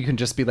you can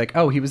just be like,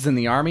 oh, he was in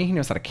the army, he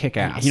knows how to kick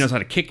ass. He knows how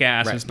to kick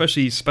ass, and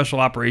especially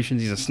special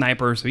operations. He's a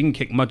sniper, so he can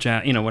kick much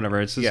ass,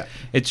 whatever. It's just,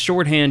 it's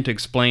shorthand to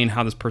explain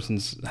how this person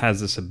has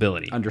this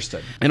ability.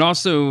 Understood. And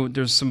also,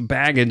 there's some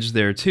baggage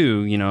there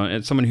too.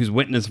 It's someone who's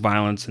witnessed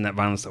violence and that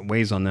violence that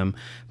weighs on them,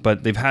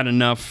 but they've had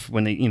enough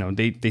when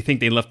they think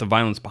they left the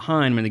violence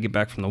behind when they get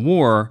back from the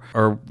war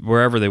or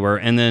wherever they were,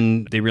 and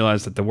then they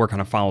realize that the war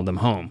kind of followed them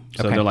home.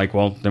 So they're like,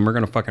 well, then we're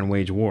going to fucking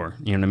wage war.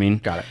 You know what I mean?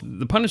 Got it.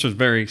 The Punisher's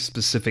very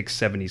specific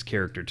 70s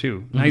character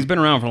too. Now, he's been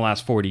around for the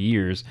last 40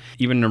 years,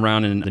 even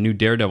around in the new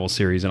Daredevil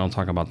series, and I'll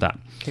talk about that,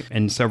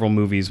 and several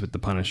movies with the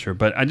Punisher.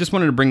 But I just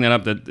wanted to bring that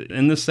up, that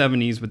in the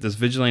 70s with this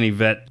vigilante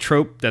vet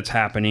trope that's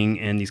happening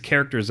and these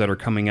characters that are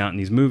coming out in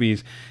these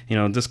movies,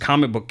 this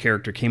comic book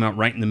character came out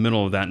right in the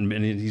middle of that, and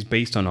he's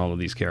based on all of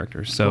these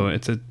characters. So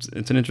it's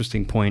an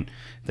interesting point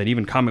that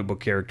even comic book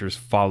characters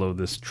follow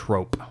this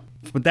trope.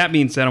 With that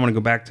being said, I want to go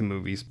back to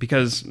movies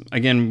because,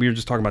 again, we were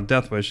just talking about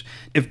Death Wish.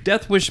 If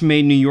Death Wish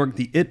made New York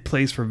the it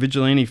place for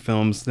vigilante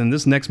films, then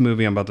this next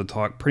movie I'm about to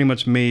talk pretty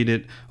much made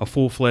it a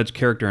full-fledged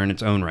character in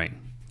its own right.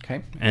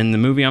 Okay. And the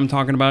movie I'm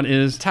talking about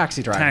is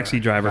Taxi Driver.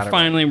 Taxi Driver.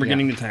 Finally, we're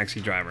getting to Taxi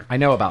Driver. I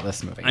know about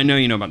this movie. I know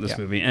you know about this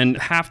movie. And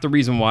half the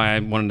reason why I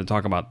wanted to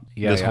talk about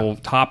this whole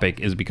topic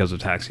is because of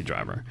Taxi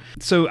Driver.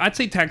 So I'd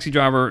say Taxi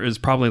Driver is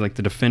probably like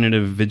the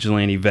definitive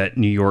vigilante vet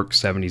New York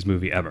 70s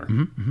movie ever.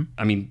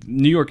 I mean,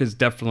 New York is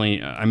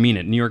definitely, I mean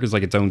it, New York is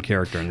like its own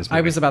character in this movie.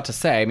 I was about to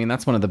say, I mean,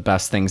 that's one of the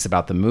best things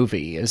about the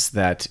movie is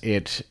that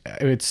it's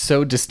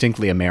so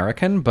distinctly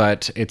American,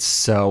 but it's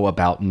so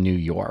about New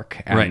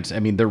York. And I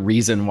mean, the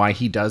reason why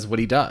he does what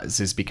he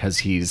does is because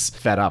he's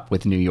fed up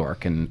with New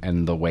York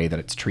and the way that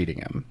it's treating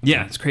him.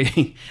 Yeah, it's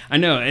crazy. I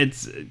know,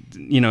 it's,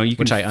 you can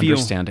Which I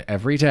understand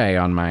every day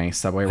on my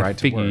subway ride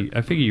to work.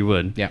 I figure you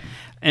would. Yeah.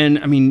 And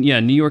I mean,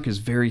 New York is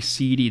very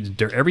seedy.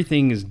 It's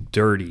everything is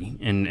dirty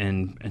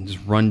and just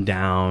run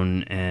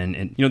down.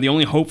 And the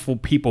only hopeful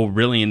people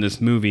really in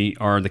this movie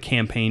are the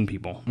campaign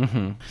people.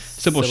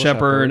 Sybil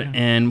Shepherd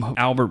and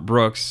Albert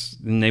Brooks,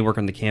 and they work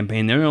on the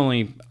campaign. They're the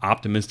only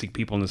optimistic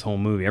people in this whole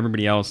movie.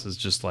 Everybody else is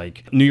just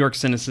like New York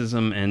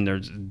cynicism, and they're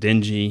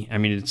dingy. I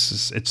mean,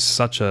 it's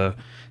such a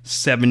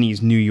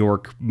 70s New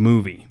York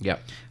movie.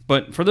 Yep.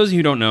 But for those of you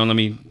who don't know, let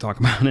me talk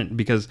about it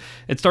because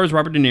it stars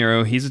Robert De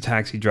Niro. He's a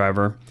taxi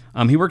driver.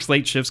 He works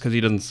late shifts because he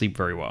doesn't sleep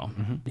very well.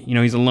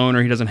 He's a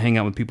loner. He doesn't hang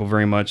out with people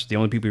very much. The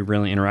only people he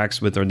really interacts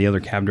with are the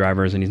other cab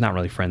drivers, and he's not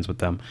really friends with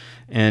them.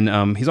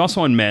 And he's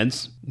also on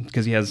meds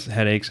because he has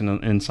headaches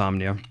and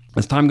insomnia.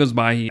 As time goes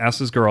by, he asks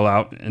this girl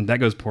out, and that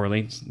goes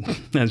poorly,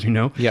 as you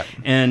know. Yeah.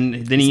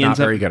 And then he's not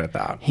very good at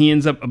that. He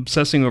ends up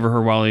obsessing over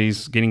her while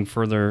he's getting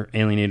further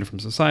alienated from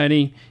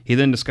society. He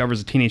then discovers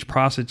a teenage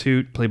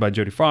prostitute played by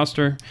Jodie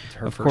Foster. It's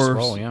her first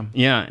role, yeah.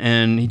 Yeah,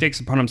 and he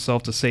takes it upon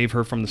himself to save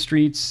her from the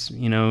streets,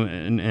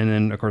 and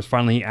then, of course,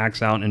 finally he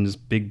acts out in this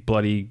big,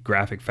 bloody,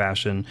 graphic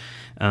fashion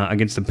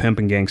against the pimp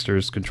and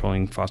gangsters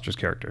controlling Foster's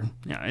character.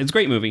 Yeah, it's a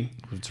great movie.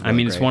 It's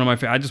really great. It's one of my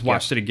favorites. I just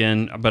watched it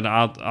again, but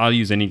I'll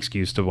use any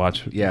excuse to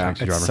watch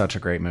Taxi Driver. It's such a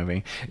great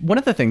movie. One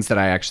of the things that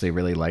I actually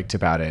really liked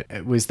about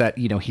it was that,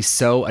 he's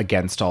so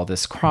against all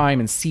this crime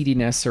and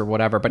seediness or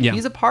whatever, but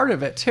he's a part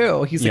of it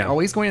too. He's like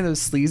always going to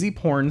those sleazy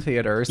porn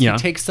theaters. He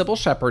takes Sybil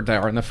Shepherd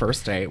there on the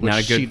first date, which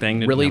not a good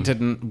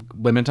thing.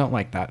 Women don't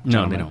like that.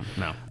 No, they don't.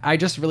 No. I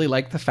just really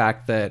like the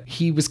fact that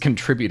he was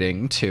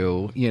contributing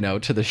to the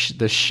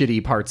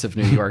shitty parts of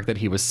New York that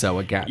he was so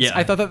against. Yeah.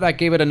 I thought that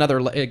gave it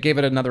another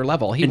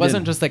level. He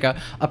wasn't just like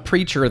a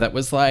preacher that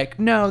was like,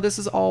 no, this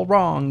is all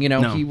wrong.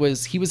 No. He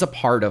was a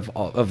part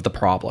of the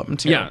problem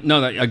too. Yeah,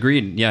 no,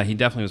 agreed. Yeah, he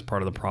definitely was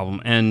part of the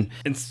problem. And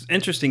it's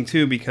interesting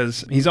too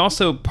because he's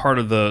also part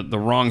of the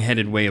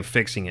wrong-headed way of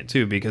fixing it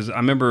too, because I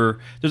remember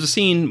there's a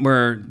scene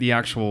where the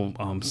actual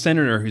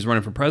senator who's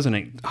running for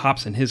president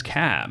hops in his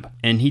cab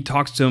and he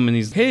talks to him and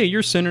he's, hey,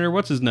 you're Senator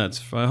what's his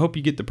nuts, I hope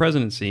you get the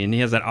presidency. And he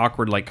has that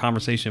awkward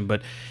conversation,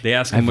 but they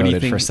ask him, what do you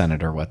think? I voted for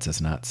Senator what's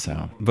his nuts,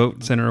 so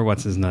vote Senator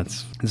what's his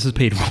nuts. This is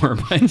paid for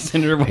by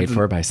Senator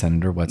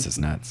Senator what's his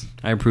nuts.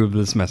 I approve of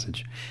this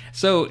message.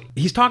 So So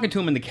he's talking to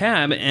him in the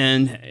cab,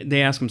 and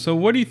they ask him, so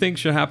what do you think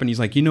should happen? He's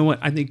like, you know what?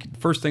 I think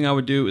first thing I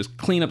would do is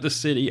clean up the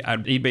city.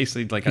 He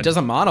basically he does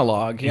a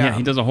monologue. Yeah,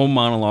 he does a whole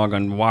monologue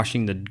on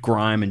washing the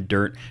grime and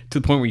dirt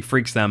to the point where he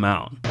freaks them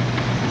out.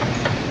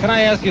 Can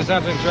I ask you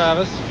something,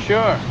 Travis?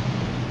 Sure.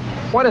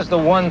 What is the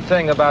one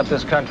thing about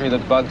this country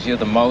that bugs you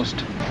the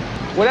most?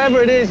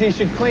 Whatever it is, he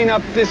should clean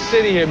up this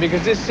city here,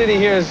 because this city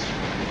here is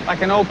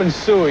like an open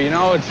sewer, you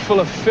know? It's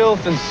full of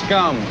filth and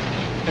scum.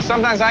 And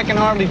sometimes I can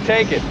hardly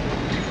take it.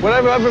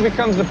 Whatever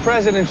becomes the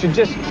president should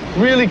just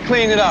really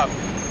clean it up.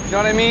 You know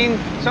what I mean?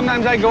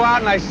 Sometimes I go out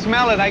and I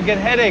smell it, I get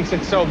headaches,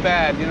 it's so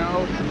bad, you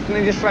know? And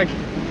they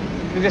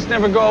just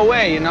never go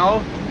away, you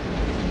know?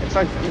 It's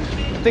like,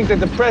 I think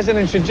that the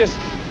president should just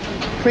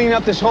clean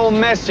up this whole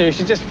mess here. He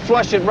should just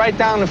flush it right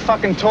down the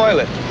fucking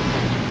toilet.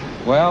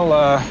 Well,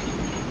 I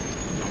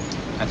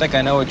think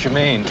I know what you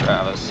mean,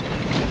 Travis.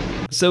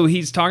 So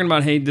he's talking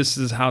about, hey, this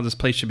is how this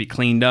place should be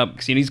cleaned up.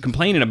 Because he's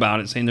complaining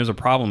about it, saying there's a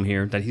problem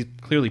here that he's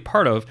clearly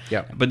part of.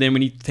 Yep. But then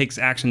when he takes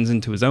actions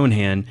into his own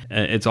hand,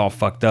 it's all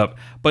fucked up.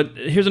 But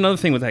here's another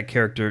thing with that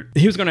character.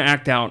 He was going to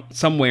act out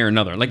some way or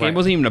another. Like, It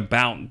wasn't even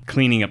about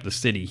cleaning up the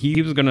city.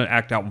 He was going to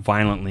act out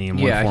violently in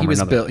one form or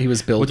another. He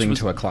was building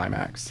to a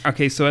climax.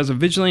 Okay, so as a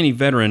vigilante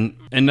veteran,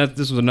 and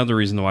this was another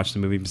reason to watch the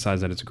movie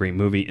besides that it's a great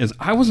movie, is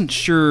I wasn't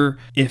sure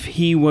if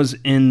he was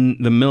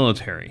in the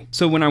military.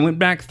 So when I went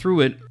back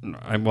through it,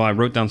 I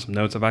wrote down some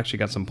notes. I've actually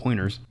got some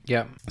pointers.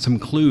 Yeah. Some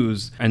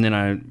clues, and then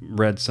I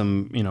read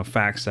some,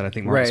 facts that I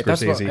think Martin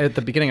Scorsese... That's what, at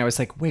the beginning I was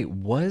like, wait,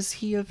 was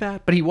he a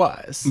vet? But he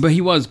was.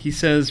 He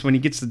says when he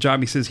gets the job,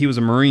 he says he was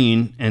a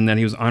Marine and that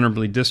he was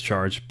honorably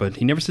discharged, but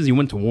he never says he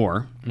went to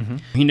war. Mm-hmm.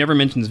 He never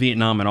mentions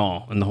Vietnam at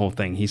all in the whole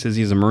thing. He says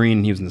he's a Marine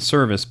and he was in the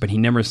service, but he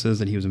never says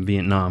that he was in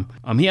Vietnam.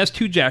 He has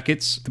 2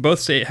 jackets. They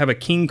both have a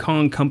King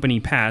Kong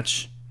Company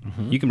patch.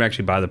 Mm-hmm. You can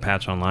actually buy the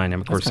patch online.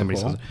 And of course, somebody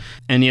says it.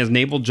 And he has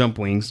naval jump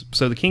wings.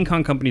 So the King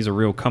Kong Company is a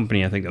real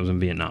company, I think, that was in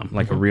Vietnam,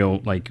 like a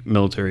real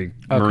military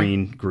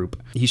Marine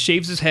group. He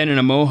shaves his head in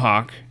a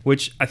mohawk,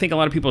 which I think a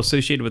lot of people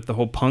associated with the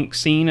whole punk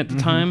scene at the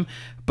time.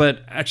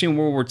 But actually in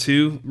World War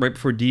II, right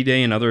before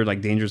D-Day and other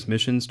dangerous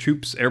missions,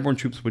 airborne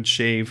troops would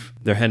shave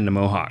their head into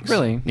mohawks.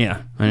 Really?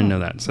 Yeah, I didn't know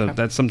that. So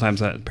that's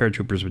sometimes that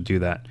paratroopers would do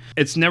that.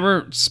 It's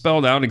never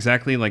spelled out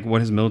exactly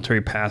what his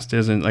military past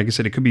is. And like I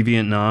said, it could be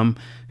Vietnam,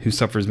 who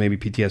suffers maybe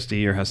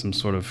PTSD or has some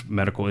sort of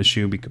medical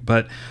issue.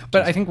 But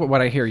I think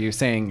what I hear you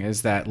saying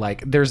is that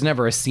there's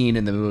never a scene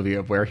in the movie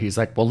of where he's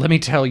like, well, let me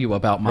tell you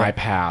about my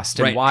past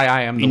and why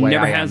I am the way I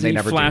am. He never has any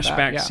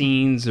flashback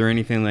scenes or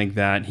anything like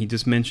that. He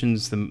just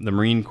mentions the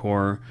Marine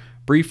Corps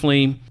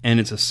briefly, and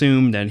it's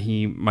assumed that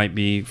he might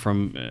be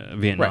from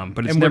Vietnam,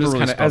 but it's never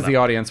really spelled out. As the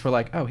audience, we're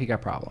like, oh, he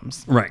got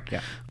problems. Right.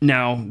 Yeah.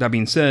 Now, that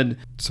being said,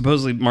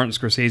 supposedly Martin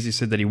Scorsese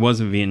said that he was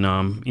in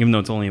Vietnam, even though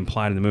it's only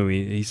implied in the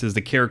movie. He says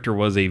the character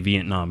was a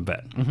Vietnam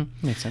vet.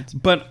 Mm-hmm. Makes sense.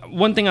 But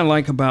one thing I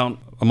like about,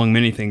 among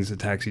many things, The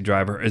Taxi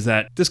Driver is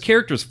that this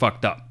character's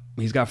fucked up.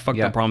 He's got fucked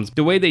up problems.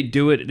 The way they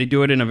do it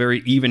in a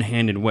very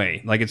even-handed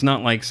way. It's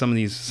not like some of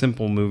these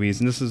simple movies,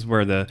 and this is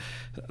where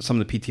some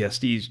of the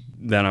PTSD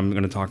that I'm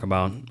going to talk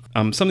about.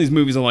 Some of these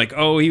movies are like,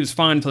 oh, he was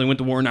fine until he went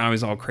to war, now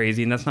he's all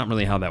crazy, and that's not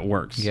really how that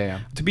works. Yeah.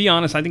 To be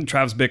honest, I think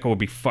Travis Bickle would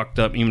be fucked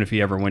up even if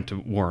he ever went to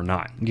war or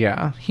not.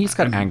 Yeah, he's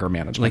got anger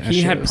management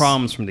he had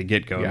problems from the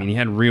get-go. Yeah. He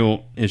had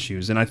real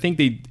issues, and I think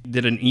they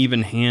did an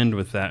even hand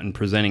with that in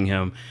presenting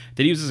him.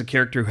 That he was as a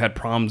character who had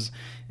problems,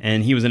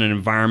 and he was in an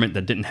environment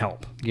that didn't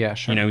help. Yeah,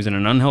 sure. He was in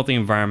an unhealthy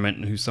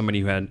environment, who's somebody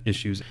who had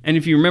issues. And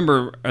if you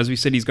remember, as we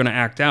said, he's going to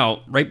act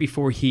out right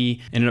before he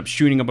ended up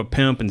shooting up a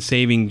pimp and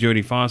saving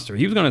Jodie Foster.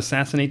 He was going to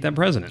assassinate that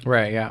president.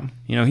 Right, yeah.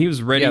 He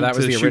was ready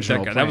to shoot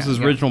that guy. That was his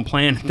original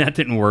plan. That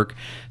didn't work.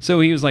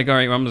 So he was like, all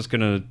right, well, I'm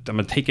going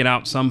to take it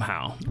out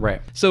somehow.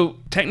 Right. So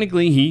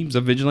technically, he's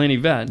a vigilante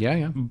vet.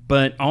 Yeah.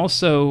 But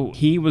also,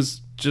 he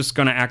was just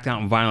going to act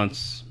out in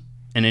violence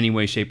in any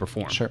way, shape, or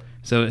form. Sure.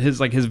 So his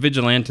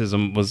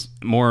vigilantism was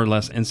more or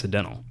less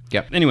incidental.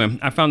 Yep. Anyway,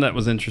 I found that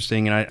was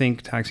interesting, and I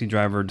think Taxi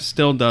Driver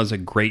still does a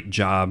great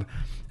job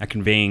at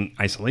conveying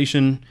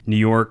isolation, New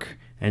York,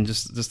 and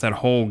just that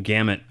whole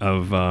gamut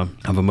of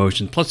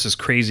emotions, plus just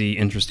crazy,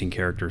 interesting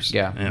characters.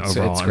 Yeah,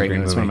 overall, it's great.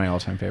 It's one of my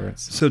all-time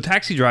favorites. So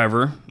Taxi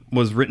Driver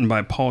was written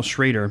by Paul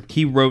Schrader.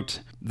 He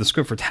wrote the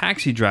script for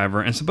Taxi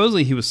Driver, and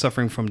supposedly he was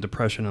suffering from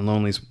depression and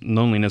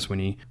loneliness when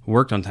he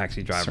worked on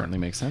Taxi Driver. Certainly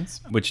makes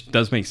sense. Which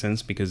does make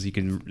sense because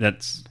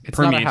it's permeates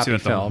not a happy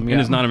film. It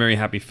is not a very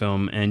happy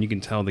film, and you can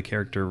tell the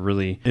character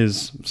really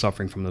is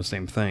suffering from those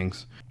same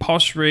things. Paul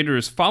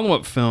Schrader's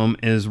follow-up film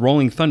is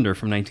Rolling Thunder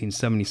from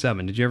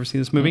 1977. Did you ever see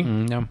this movie?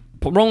 No.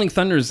 Rolling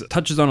Thunder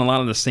touches on a lot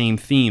of the same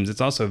themes.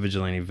 It's also a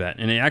vigilante vet,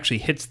 and it actually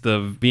hits the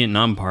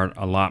Vietnam part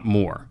a lot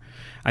more.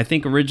 I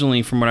think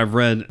originally, from what I've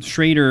read,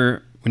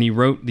 Schrader, when he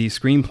wrote these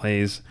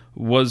screenplays,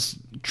 was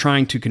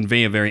trying to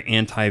convey a very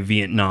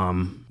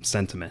anti-Vietnam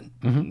sentiment.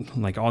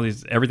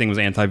 Mm-hmm. Everything was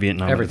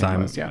anti-Vietnam at the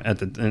time,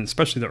 and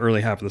especially the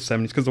early half of the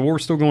 70s, because the war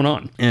was still going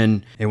on,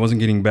 and it wasn't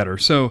getting better.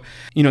 So,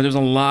 there's a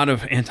lot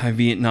of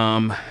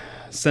anti-Vietnam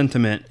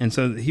sentiment, and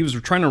so he was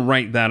trying to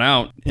write that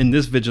out in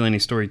this vigilante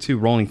story too,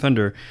 Rolling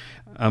Thunder.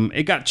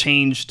 It got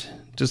changed,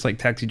 just like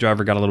Taxi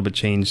Driver got a little bit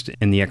changed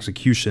in the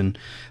execution.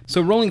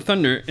 So Rolling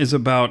Thunder is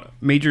about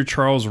Major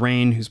Charles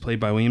Rain, who's played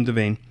by William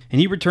Devane, and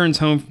he returns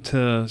home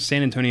to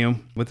San Antonio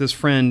with his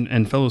friend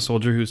and fellow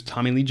soldier, who's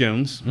Tommy Lee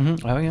Jones,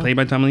 played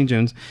by Tommy Lee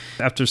Jones,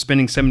 after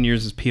spending 7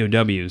 years as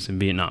POWs in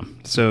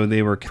Vietnam. So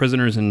they were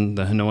prisoners in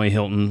the Hanoi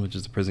Hilton, which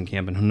is the prison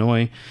camp in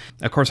Hanoi.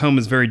 Of course, home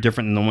is very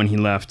different than the one he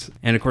left.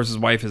 And of course, his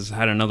wife has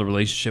had another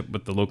relationship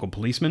with the local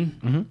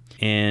policeman.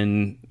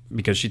 And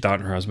because she thought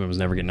her husband was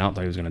never getting out,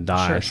 thought he was going to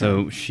die. Sure.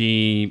 So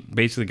she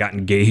basically got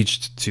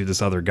engaged to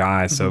this other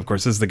guy. So, of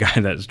course, this is the guy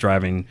that's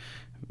driving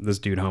this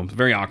dude home. It's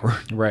very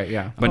awkward. Right,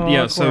 yeah. But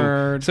yeah,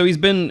 so he's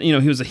been, he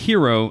was a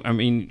hero. I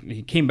mean,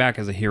 he came back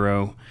as a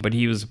hero, but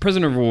he was a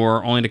prisoner of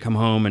war only to come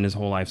home and his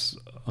whole life's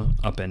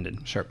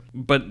upended. Sure.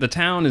 But the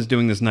town is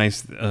doing this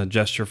nice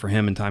gesture for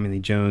him and Tommy Lee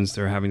Jones.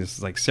 They're having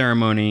this like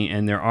ceremony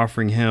and they're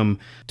offering him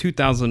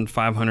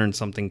 2,500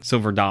 something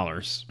silver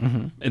dollars.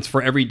 It's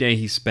for every day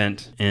he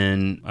spent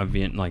in the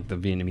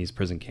Vietnamese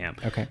prison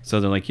camp. Okay.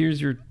 So they're like,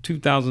 here's your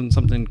 2,000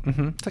 something.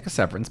 It's like a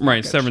severance.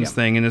 Right, severance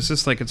thing. And it's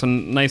just like, it's a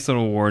nice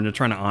little award. They're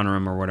trying to honor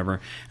him or whatever.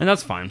 And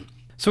that's fine.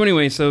 So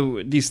anyway,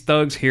 so these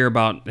thugs hear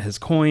about his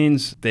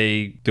coins.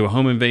 They do a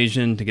home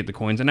invasion to get the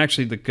coins. And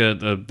actually,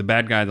 the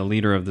bad guy, the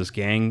leader of this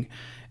gang,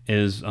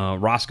 is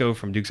Roscoe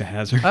from Dukes of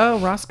Hazzard. Oh,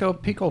 Roscoe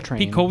P.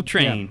 Coltrane.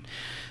 Yeah.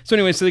 So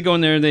anyway, so they go in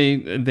there.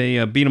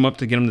 They beat him up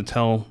to get him to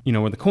tell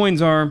where the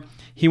coins are.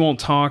 He won't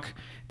talk.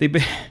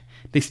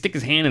 They stick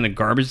his hand in a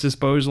garbage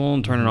disposal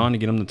and turn it on to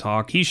get him to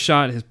talk. He's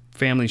shot. His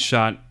family's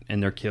shot,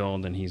 and they're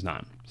killed, and he's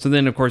not. So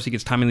then, of course, he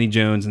gets Tommy Lee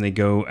Jones, and they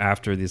go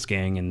after this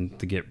gang and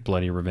to get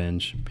bloody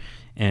revenge.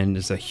 And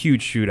it's a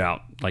huge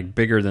shootout, like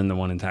bigger than the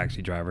one in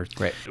Taxi Driver.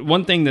 Great.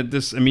 One thing that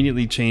this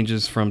immediately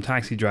changes from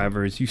Taxi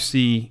Driver is you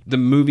see the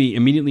movie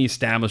immediately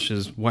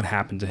establishes what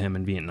happened to him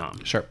in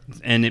Vietnam. Sure.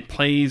 And it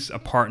plays a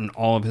part in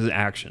all of his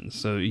actions.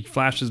 So he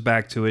flashes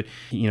back to it.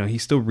 He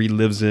still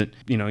relives it.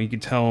 You can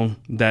tell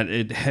that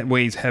it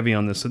weighs heavy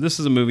on this. So this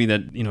is a movie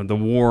that, the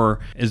war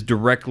is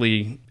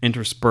directly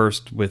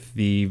interspersed with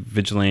the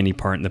vigilante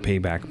part and the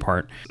payback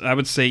part. I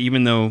would say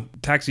even though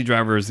Taxi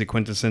Driver is the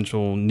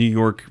quintessential New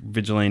York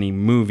vigilante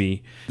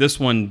movie, this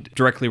one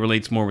directly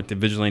relates more with the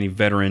vigilante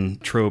veteran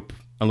trope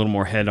a little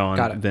more head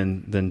on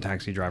than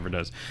Taxi Driver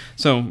does.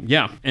 So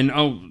yeah, and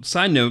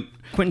side note,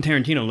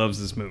 Quentin Tarantino loves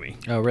this movie.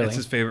 Oh, really? It's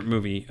his favorite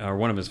movie, or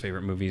one of his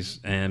favorite movies,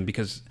 and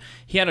because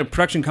he had a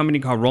production company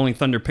called Rolling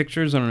Thunder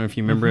Pictures. I don't know if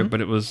you remember it,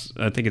 but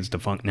I think it's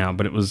defunct now,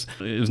 but it was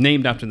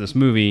named after this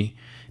movie.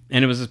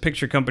 And it was a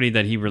picture company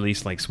that he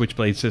released like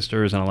Switchblade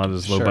Sisters and a lot of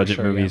his low-budget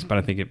movies, but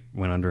I think it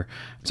went under.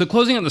 So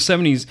closing out the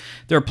 70s,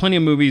 there are plenty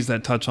of movies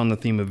that touch on the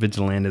theme of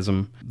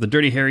vigilantism. The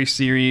Dirty Harry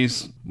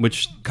series,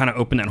 which kind of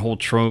opened that whole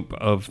trope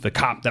of the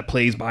cop that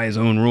plays by his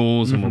own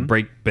rules and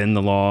will bend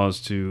the laws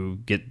to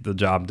get the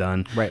job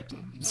done. Right.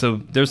 So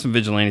there's some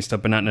vigilante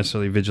stuff, but not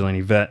necessarily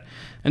vigilante vet.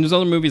 And there's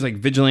other movies like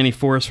Vigilante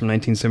Force from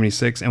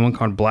 1976 and one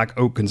called Black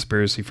Oak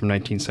Conspiracy from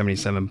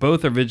 1977.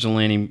 Both are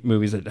vigilante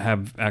movies that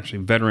have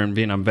actually veteran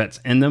Vietnam vets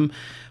in them.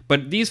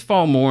 But these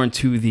fall more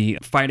into the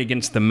fight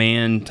against the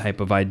man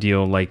type of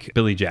ideal like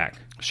Billy Jack.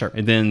 Sure.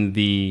 And then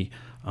the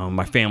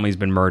my family's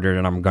been murdered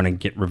and I'm going to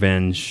get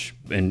revenge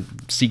and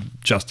seek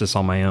justice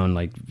on my own,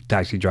 like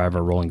Taxi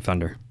Driver, Rolling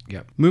Thunder.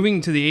 Yep.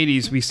 Moving to the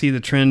 80s, we see the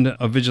trend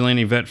of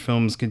vigilante vet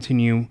films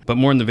continue, but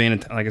more in the vein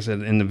of, like I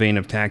said, in the vein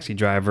of Taxi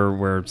Driver,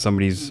 where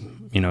somebody's,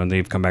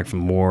 they've come back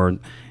from war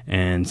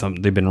and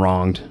they've been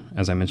wronged,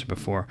 as I mentioned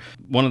before.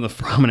 One of the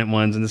prominent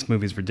ones, and this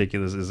movie is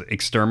ridiculous, is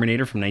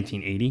Exterminator from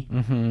 1980.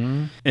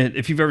 Mm-hmm. And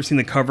if you've ever seen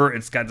the cover,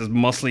 it's got this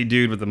muscly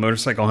dude with a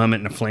motorcycle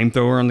helmet and a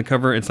flamethrower on the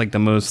cover. It's like the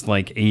most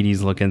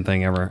 80s looking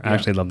thing ever. I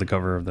actually love the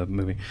cover of the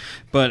movie.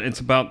 But it's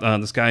about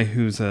this guy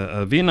who's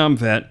a Vietnam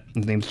vet.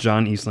 His name's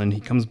John Eastland.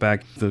 He comes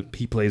back.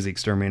 He plays the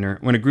exterminator.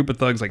 When a group of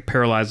thugs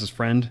paralyze his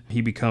friend,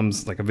 he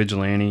becomes a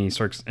vigilante. He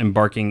starts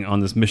embarking on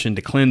this mission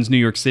to cleanse New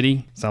York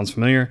City. Sounds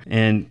familiar.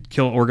 And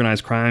kill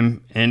organized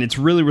crime. And it's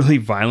really, really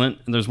violent.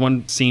 And there's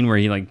one scene where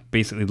he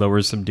basically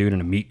lowers some dude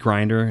in a meat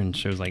grinder and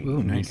shows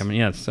Ooh, nice. coming.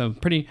 Yeah, so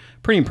pretty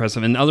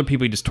impressive. And other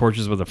people he just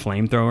torches with a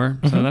flamethrower.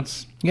 Mm-hmm. So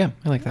that's I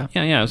like that.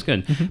 Yeah, it was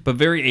good. Mm-hmm. But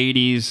very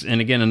 80s,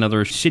 and again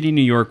another shitty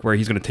New York where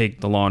he's going to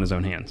take the law in his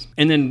own hands.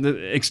 And then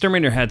the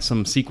Exterminator had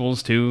some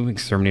sequels too,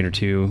 Exterminator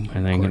 2. I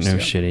think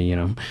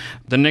shitty.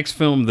 The next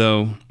film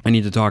though I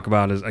need to talk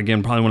about is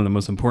again probably one of the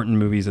most important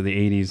movies of the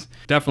 80s.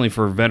 Definitely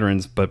for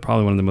veterans, but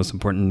probably one of the most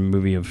important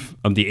movie of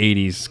the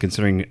 80s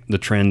considering the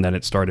trend that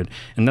it started.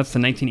 And that's the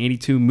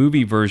 1982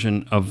 movie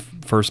version of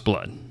First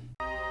Blood.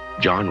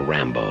 John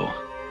Rambo,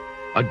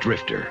 a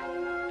drifter,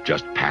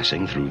 just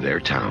passing through their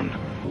town.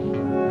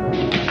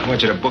 I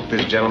want you to book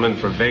this gentleman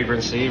for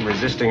vagrancy,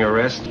 resisting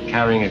arrest,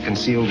 carrying a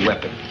concealed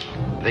weapon.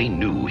 They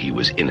knew he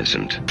was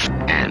innocent,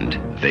 and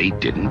they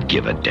didn't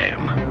give a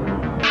damn.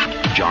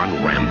 John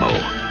Rambo,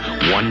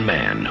 one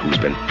man who's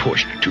been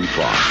pushed too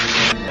far.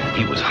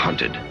 He was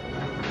hunted,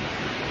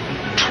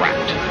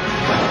 trapped,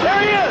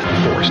 there he is!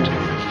 forced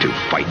to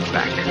fight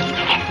back.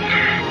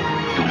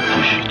 Don't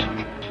push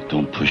it.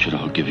 Don't push it.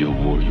 I'll give you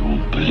a war you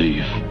won't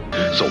believe.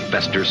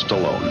 Sylvester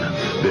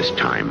Stallone. This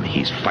time,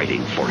 he's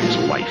fighting for his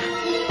life.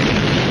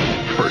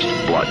 First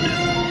Blood.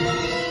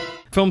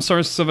 Film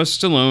stars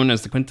Sylvester Stallone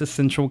as the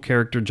quintessential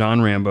character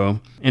John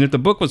Rambo, and if the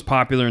book was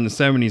popular in the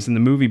 70s, then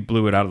the movie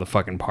blew it out of the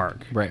fucking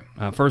park. Right.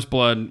 First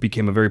Blood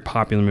became a very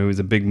popular movie. It was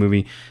a big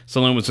movie.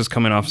 Stallone was just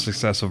coming off the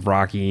success of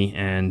Rocky,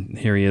 and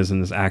here he is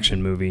in this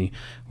action movie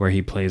where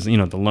he plays, the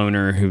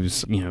loner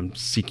who's,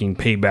 seeking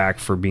payback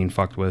for being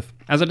fucked with.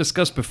 As I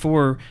discussed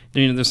before,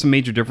 there's some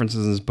major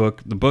differences in this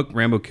book. The book,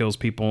 Rambo kills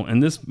people. In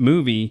this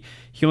movie,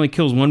 he only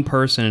kills one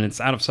person, and it's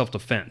out of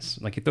self-defense.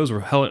 Like, he throws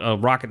a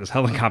rocket at this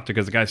helicopter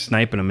because the guy's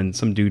sniping him, and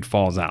some dude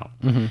falls out.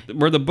 Mm-hmm.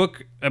 Where the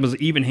book was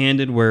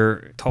even-handed, where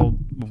it told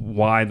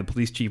why the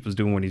police chief was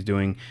doing what he's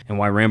doing and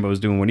why Rambo was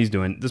doing what he's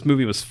doing, this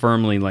movie was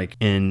firmly,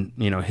 in,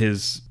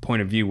 his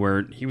point of view,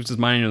 where he was just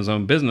minding his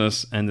own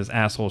business, and this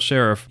asshole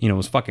sheriff,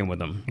 was fucking with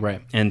him.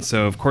 Right. And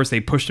so, of course, they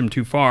pushed him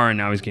too far, and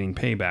now he's getting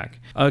payback.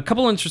 A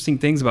couple interesting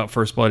things about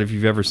First Blood, if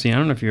you've ever seen, I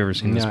don't know if you've ever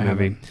seen this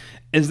movie,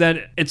 is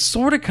that it's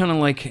sort of kind of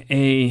like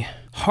a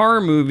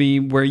horror movie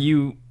where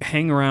you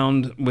hang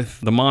around with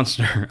the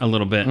monster a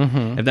little bit,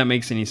 if that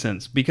makes any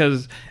sense.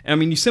 Because,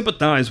 you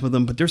sympathize with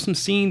them, but there's some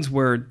scenes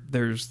where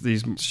there's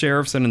these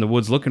sheriffs that are in the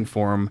woods looking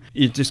for him.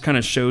 It just kind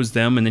of shows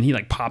them, and then he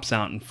pops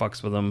out and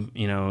fucks with them.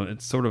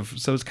 It's sort of,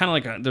 so it's kind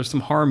of like there's some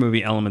horror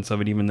movie elements of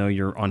it, even though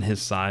you're on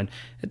his side.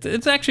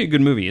 It's actually a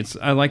good movie.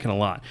 I like it a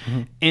lot.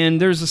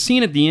 And there's a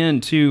scene at the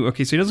end too.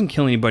 Okay, so he doesn't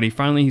kill anybody.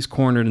 Finally, he's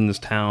cornered in this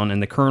town,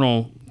 and the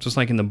colonel, just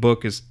like in the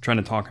book, is trying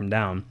to talk him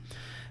down.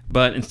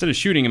 But instead of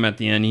shooting him at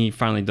the end, he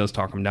finally does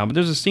talk him down. But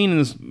there's a scene in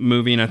this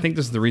movie, and I think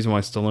this is the reason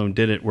why Stallone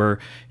did it, where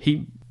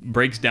he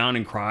breaks down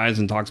and cries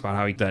and talks about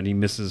how he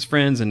misses his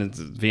friends, and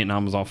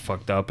Vietnam was all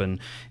fucked up. And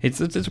it's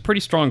a pretty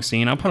strong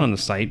scene. I'll put it on the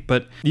site.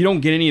 But you don't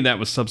get any of that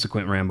with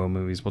subsequent Rambo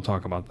movies. We'll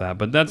talk about that.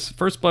 But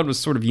First Blood was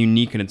sort of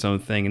unique in its own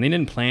thing, and they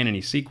didn't plan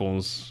any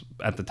sequels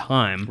at the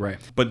time. Right.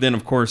 But then,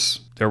 of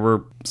course, there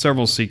were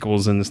several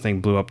sequels, and this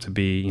thing blew up to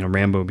be,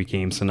 Rambo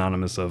became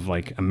synonymous of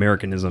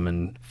Americanism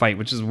and fight,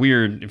 which is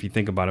weird if you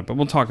think about it, but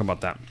we'll talk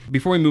about that.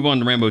 Before we move on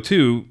to Rambo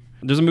 2,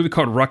 there's a movie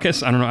called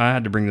Ruckus. I don't know, I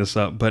had to bring this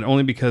up, but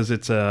only because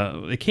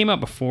it came out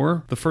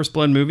before the First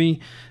Blood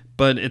movie,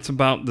 but it's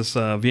about this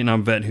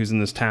Vietnam vet who's in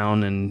this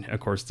town, and of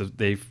course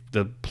the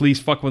police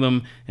fuck with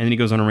him, and then he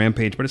goes on a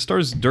rampage. But it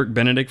stars Dirk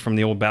Benedict from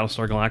the old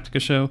Battlestar Galactica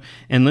show,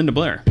 and Linda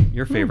Blair,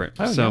 your favorite.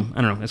 I don't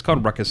know. It's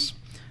called Ruckus.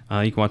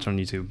 You can watch it on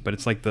YouTube, but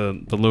it's like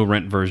the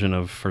low-rent version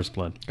of First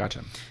Blood.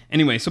 Gotcha.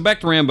 Anyway, so back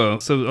to Rambo.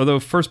 So although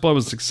First Blood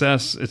was a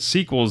success, its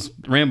sequels,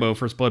 Rambo,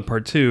 First Blood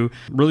Part 2,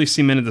 really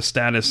cemented the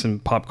status in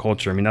pop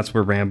culture. That's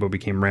where Rambo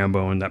became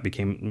Rambo, and that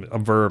became a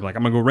verb. Like,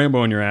 I'm going to go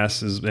Rambo on your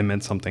ass, it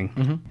meant something.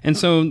 Mm-hmm. And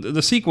so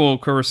the sequel,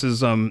 of course,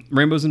 is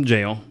Rambo's in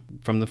jail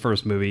from the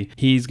first movie.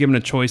 He's given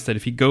a choice that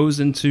if he goes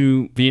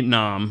into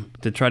Vietnam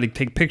to try to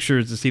take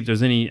pictures to see if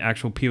there's any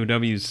actual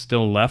POWs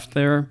still left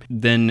there,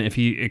 then if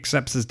he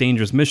accepts this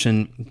dangerous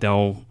mission,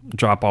 they'll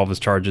drop all of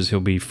his charges. He'll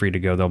be free to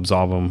go. They'll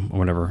absolve him or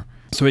whatever.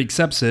 So he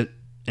accepts it,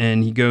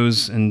 and he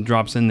goes and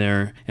drops in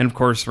there. And of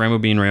course, Rambo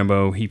being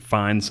Rambo, he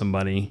finds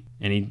somebody,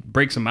 and he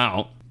breaks him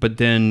out. But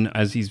then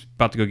as he's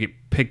about to go get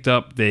picked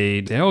up,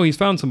 they say, oh, he's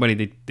found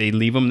somebody. They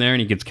leave him there,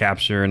 and he gets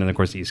captured, and then of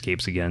course he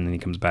escapes again, and he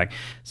comes back.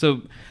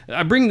 So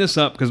I bring this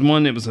up because,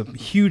 one, it was a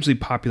hugely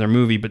popular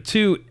movie, but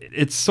two,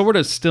 it's sort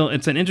of still,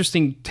 it's an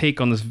interesting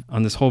take on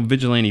this whole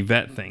vigilante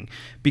vet thing,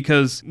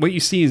 because what you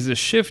see is a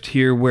shift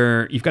here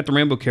where you've got the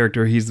Rambo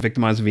character, he's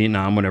victimized in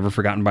Vietnam, whatever,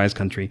 forgotten by his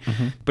country,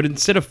 but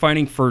instead of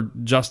fighting for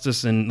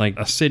justice in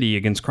a city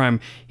against crime,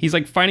 he's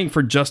fighting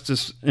for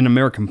justice in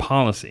American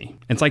policy.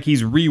 It's like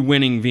he's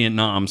re-winning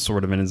Vietnam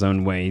sort of in his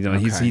own way.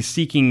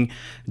 He's seeking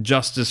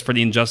justice for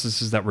the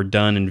injustices that were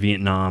done in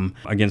Vietnam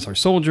against our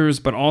soldiers,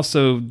 but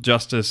also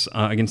justice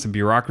against the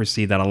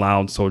bureaucracy that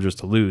allowed soldiers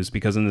to lose.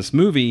 Because in this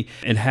movie,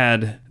 it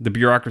had the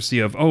bureaucracy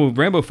of, oh,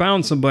 Rambo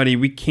found somebody,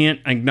 we can't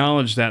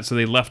acknowledge that, so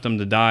they left him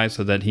to die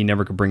so that he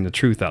never could bring the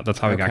truth out. That's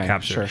how he got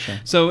captured. Sure.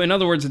 So in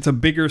other words, it's a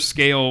bigger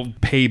scale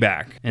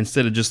payback.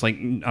 Instead of just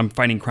I'm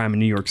fighting crime in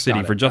New York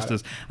City for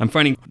justice, I'm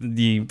fighting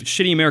the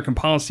shitty American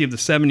policy of the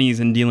 70s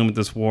and dealing with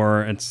this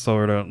war. It's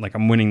sort of like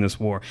I'm winning this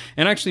war.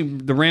 And actually,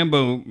 the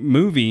Rambo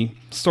movie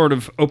sort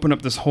of opened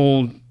up this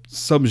whole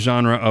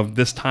subgenre of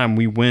this time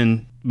we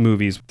win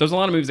movies. There's a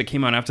lot of movies that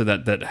came out after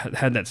that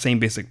had that same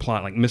basic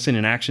plot, like Missing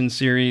in Action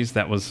series.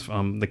 That was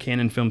the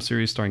Cannon film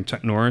series starring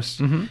Chuck Norris.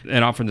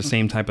 It offered the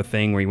same type of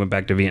thing where he went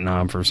back to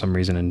Vietnam for some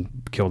reason and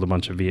killed a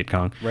bunch of Viet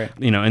Cong. Right.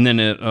 And then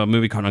a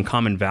movie called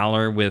Uncommon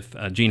Valor with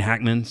Gene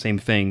Hackman, same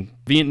thing.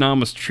 Vietnam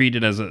was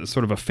treated as a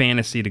sort of a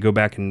fantasy to go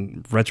back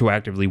and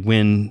retroactively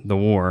win the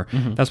war.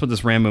 That's what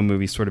this Rambo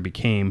movie sort of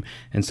became,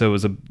 and so it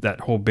was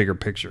that whole bigger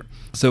picture.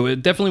 So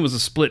it definitely was a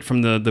split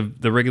from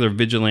the regular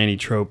vigilante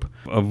trope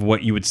of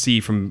what you would see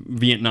from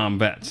Vietnam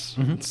vets.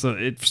 So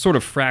it sort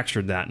of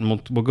fractured that, and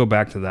we'll go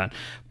back to that.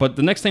 But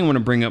the next thing I want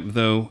to bring up,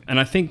 though, and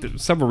I think that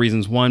several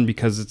reasons. One,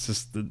 because it's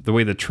just the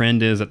way the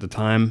trend is at the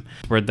time,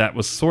 where that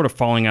was sort of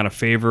falling out of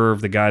favor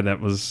of the guy that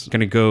was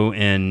going to go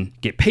and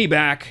get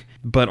payback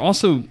but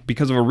also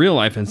because of a real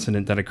life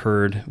incident that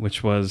occurred,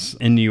 which was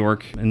in New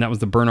York, and that was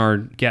the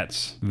Bernhard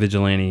Goetz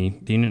vigilante.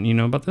 Do you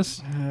know about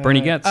this?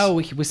 Bernie Goetz.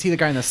 Oh, was he the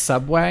guy in the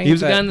subway? He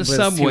was the guy in the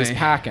subway. He was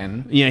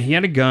packing. Yeah, he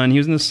had a gun. He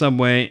was in the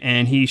subway,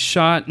 and he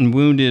shot and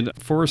wounded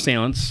 4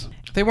 assailants.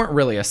 They weren't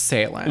really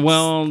assailants.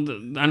 Well,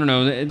 I don't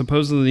know.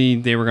 Supposedly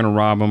they were going to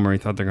rob him, or he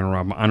thought they were going to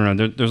rob him. I don't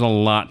know. There's a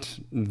lot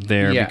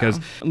there because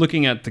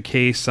looking at the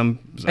case, I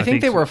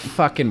think they were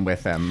fucking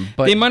with him,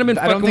 but they might have been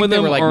fucking with him, they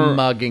were like or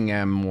mugging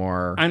him,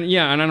 or and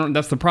I don't.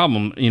 That's the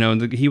problem. You know,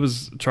 he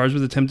was charged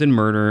with attempted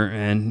murder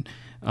and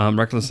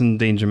reckless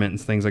endangerment and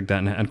things like that,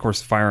 and of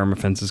course firearm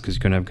offenses because you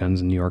couldn't have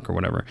guns in New York or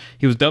whatever.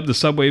 He was dubbed the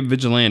subway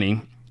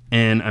vigilante,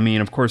 and I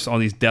mean, of course, all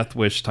these death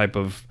wish type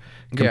of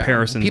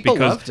comparisons. People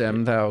loved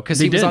him though because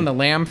he was on the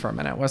lam for a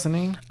minute, wasn't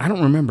he? I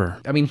don't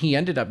remember. I mean, he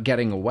ended up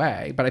getting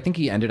away, but I think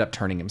he ended up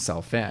turning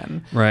himself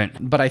in. Right.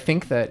 But I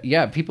think that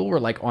people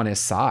were like on his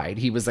side.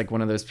 He was like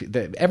one of those.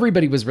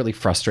 Everybody was really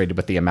frustrated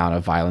with the amount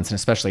of violence and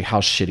especially how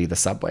shitty the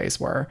subways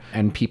were,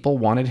 and people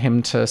wanted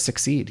him to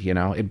succeed. You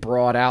know, it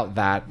brought out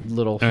that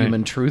little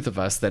human truth of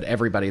us that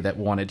everybody that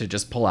wanted to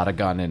just pull out a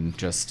gun and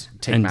just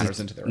take matters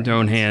into their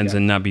own hands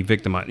and not be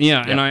victimized.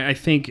 Yeah. And I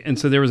think, and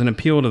so there was an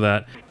appeal to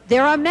that.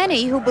 There are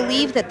many who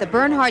believe that the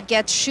Bernhard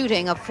Goetz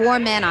shooting of 4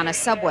 men on a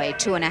subway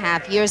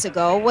 2.5 years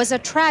ago was a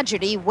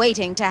tragedy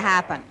waiting to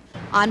happen.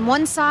 On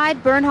one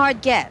side,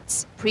 Bernhard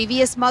Goetz,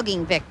 previous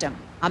mugging victim,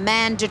 a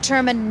man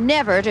determined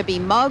never to be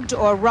mugged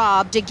or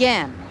robbed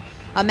again,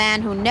 a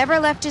man who never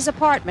left his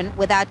apartment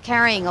without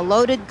carrying a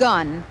loaded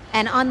gun,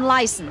 an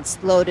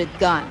unlicensed loaded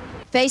gun.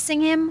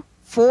 Facing him,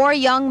 4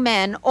 young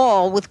men,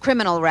 all with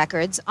criminal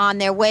records, on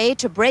their way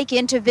to break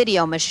into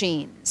video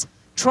machines.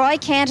 Troy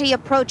Canty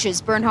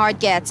approaches Bernhard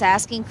Goetz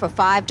asking for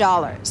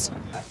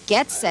 $5.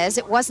 Goetz says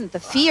it wasn't the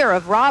fear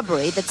of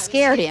robbery that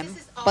scared him,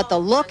 but the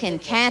look in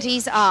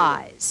Canty's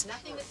eyes.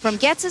 From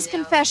Goetz's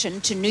confession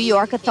to New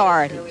York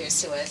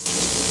authorities.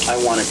 I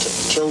wanted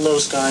to kill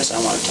those guys. I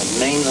wanted to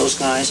maim those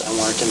guys. I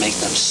wanted to make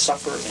them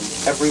suffer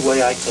in every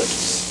way I could.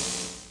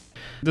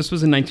 This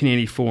was in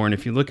 1984, and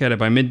if you look at it,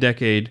 by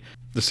mid-decade,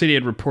 the city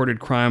had reported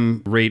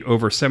crime rate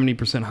over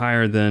 70%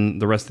 higher than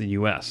the rest of the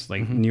U.S.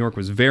 Like, New York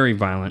was very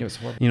violent. It was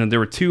horrible. You know, there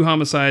were 2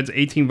 homicides,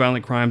 18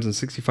 violent crimes, and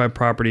 65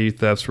 property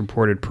thefts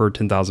reported per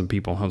 10,000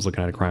 people. I was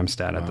looking at a crime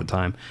stat at the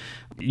time.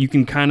 You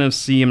can kind of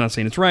see, I'm not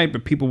saying it's right,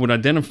 but people would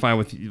identify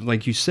with,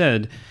 like you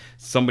said,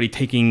 somebody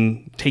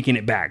taking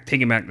it back,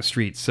 taking back the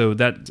streets. So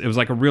that it was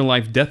like a real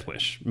life Death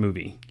Wish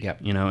movie. Yep.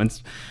 You know,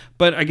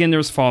 but again, there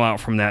was fallout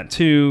from that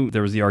too.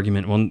 There was the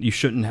argument, well, you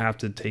shouldn't have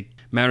to take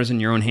matters in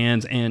your own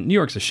hands, and New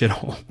York's a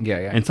shithole. Yeah.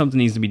 And something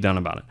needs to be done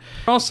about it.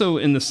 Also,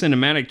 in the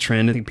cinematic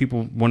trend, I think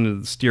people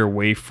wanted to steer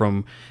away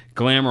from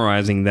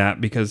glamorizing that,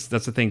 because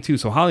that's the thing too.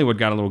 So Hollywood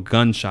got a little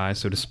gun shy,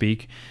 so to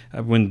speak,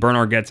 when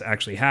Bernhard Goetz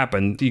actually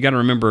happened. You got to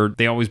remember,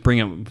 they always bring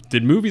up,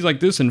 did movies like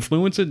this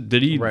influence it?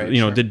 Did he,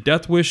 did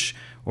Death Wish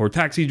or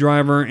Taxi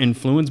Driver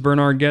influence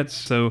Bernhard Goetz?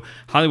 So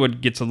Hollywood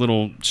gets a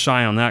little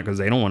shy on that because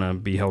they don't want to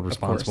be held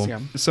responsible. Of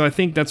course, yeah. So I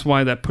think that's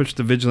why that pushed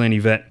the vigilante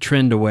vet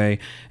trend away.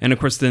 And of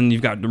course, then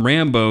you've got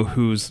Rambo,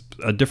 who's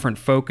a different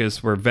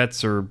focus, where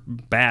vets are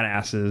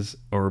badasses,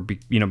 or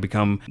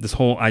become this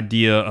whole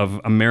idea of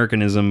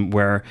Americanism,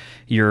 where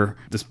you're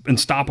this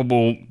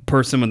unstoppable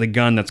person with a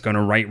gun that's going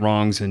to right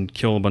wrongs and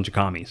kill a bunch of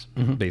commies,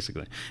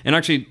 basically. And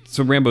actually,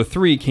 so Rambo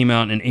 3 came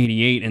out in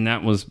 '88, and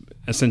that was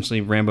essentially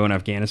Rambo in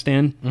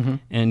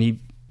Afghanistan, and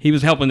he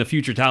was helping the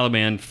future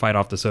Taliban fight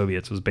off the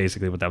Soviets, was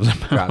basically what that was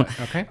about. Got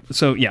it. Okay.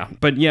 So yeah,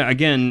 but yeah,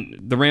 again,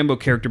 the Rambo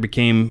character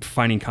became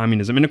fighting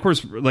communism, and of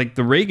course, like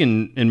the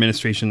Reagan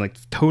administration, like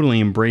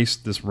totally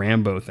embraced this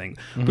Rambo thing,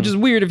 which is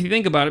weird if you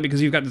think about it,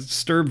 because you've got this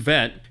disturbed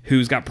vet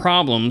who's got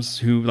problems,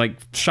 who like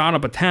shot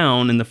up a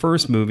town in the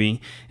first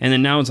movie, and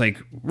then now it's like,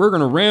 we're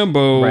gonna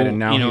Rambo, right? And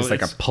now he's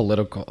like a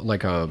political,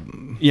 like a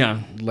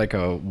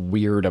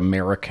weird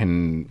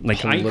American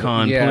political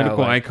icon.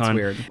 It's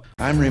weird.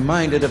 I'm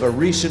reminded of a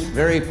recent,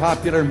 very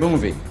popular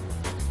movie.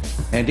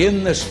 And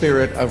in the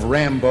spirit of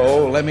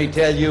Rambo, let me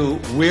tell you,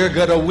 we're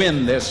gonna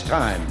win this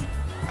time.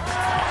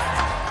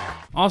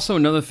 Also,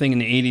 another thing in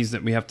the 80s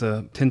that we have to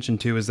attention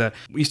to is that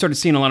we started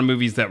seeing a lot of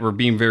movies that were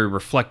being very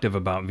reflective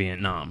about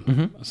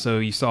Vietnam. So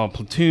you saw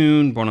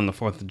Platoon, Born on the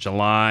 4th of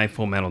July,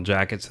 Full Metal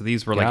Jacket. So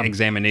these were like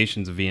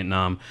examinations of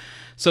Vietnam.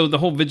 So the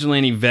whole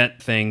vigilante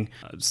vet thing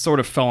sort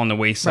of fell on the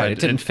wayside. Right, it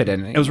didn't fit in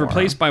anymore. It was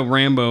replaced by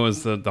Rambo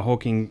as the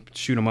hulking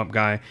shoot-'em-up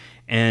guy.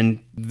 And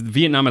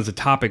Vietnam as a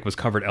topic was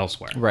covered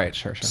elsewhere. Right,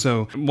 sure.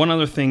 So one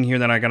other thing here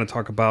that I got to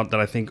talk about that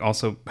I think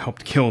also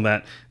helped kill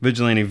that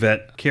vigilante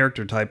vet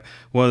character type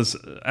was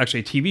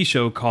actually a TV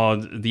show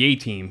called The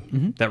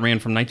A-Team that ran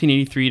from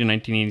 1983 to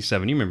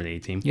 1987. You remember The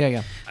A-Team?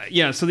 Yeah.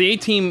 Yeah, so The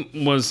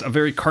A-Team was a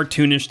very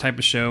cartoonish type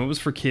of show. It was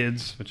for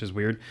kids, which is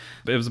weird.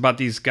 But it was about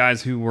these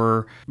guys who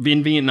were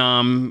in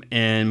Vietnam,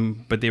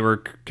 but they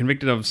were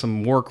convicted of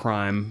some war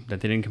crime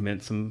that they didn't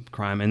commit, some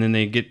crime, and then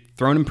they get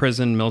thrown in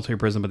prison, military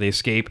prison, but they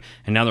escape,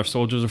 and now they're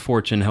soldiers of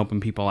fortune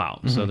helping people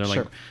out. So they're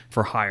like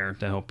for hire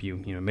to help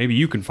you. You know, maybe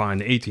you can find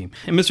the A-Team.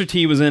 And Mr.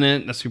 T was in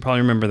it. You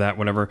probably remember that,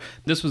 whatever.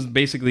 This was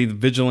basically the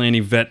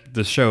Vigilante Vet,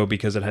 the show,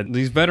 because it had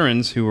these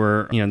veterans who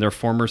were, you know, they're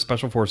former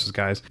Special Forces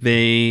guys.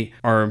 They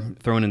are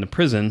thrown into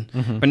prison,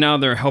 but now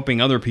they're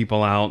helping other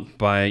people out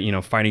by, you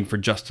know, fighting for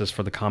justice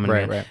for the common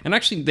man. Right. And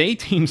actually, the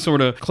A-Team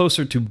sort of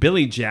closer to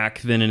Billy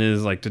Jack than it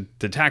is like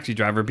the taxi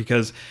driver,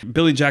 because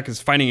Billy Jack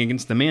is fighting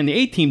against the man. The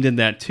A-Team did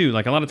that too.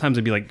 Like a lot of times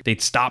it'd be like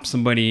they'd stop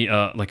somebody,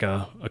 like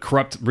a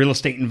corrupt real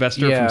estate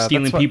investor from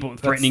stealing people,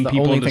 threatening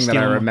people. The only to thing steal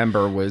that I them.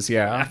 remember was,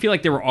 I feel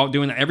like they were all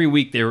doing that every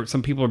week.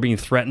 Some people are being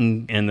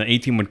threatened, and the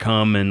A-Team would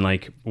come and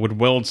like would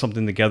weld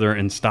something together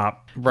and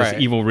stop this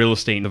evil real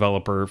estate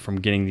developer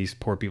from getting these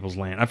poor people's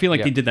land. I feel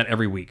like they did that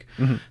every week.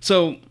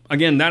 So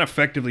again, that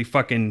effectively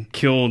fucking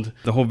killed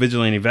the whole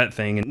Vigilante Vet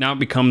thing, and now it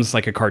becomes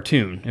like a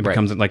cartoon. It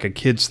becomes like a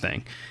kid's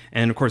thing.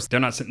 And of course, they're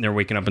not sitting there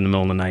waking up in the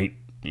middle of the night.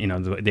 You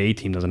know, the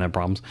A-Team doesn't have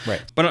problems. Right.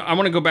 But I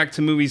want to go back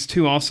to movies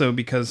too also,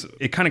 because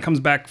it kind of comes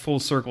back full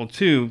circle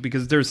too,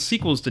 because there's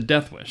sequels to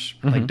Death Wish,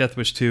 like Death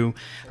Wish 2.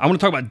 I want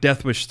to talk about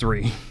Death Wish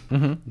 3.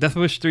 Death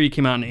Wish 3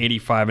 came out in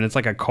 85, and it's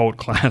like a cult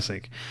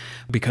classic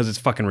because it's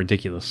fucking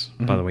ridiculous,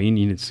 by the way. You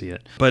need to see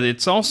it. But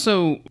it's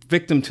also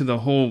victim to the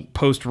whole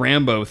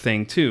post-Rambo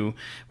thing too,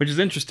 which is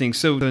interesting.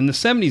 So in the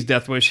 70s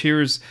Death Wish,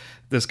 here's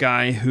this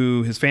guy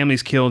who his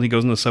family's killed. He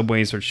goes in the subway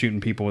and starts shooting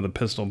people with a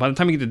pistol. By the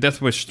time you get to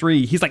Death Wish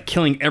 3, he's like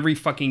killing every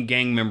fucking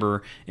gang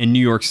member in New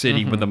York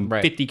City with a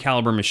 50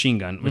 caliber machine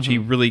gun, which he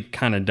really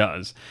kind of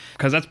does.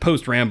 Because that's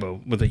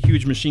post-Rambo, with a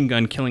huge machine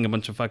gun killing a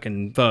bunch of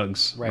fucking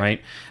thugs, right?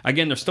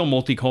 Again, they're still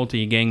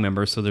multi-culty gang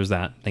members, so there's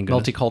that. Thank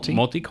goodness. Multi-culty?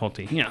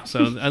 Multi-culty, yeah.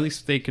 So at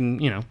least they can,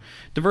 you know,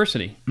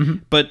 diversity.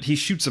 But he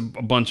shoots a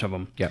bunch of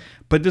them. Yeah.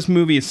 But this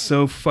movie is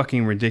so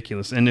fucking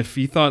ridiculous. And if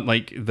you thought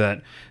like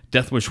that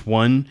Death Wish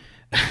 1...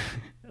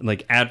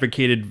 like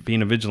advocated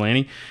being a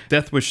vigilante,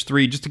 Death Wish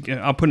 3,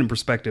 I'll put it in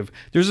perspective.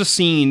 There's a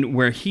scene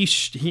where he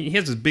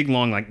has this big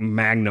long like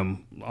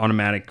Magnum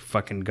automatic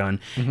fucking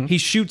gun. He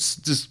shoots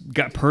this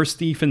purse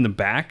thief in the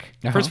back.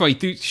 First of all,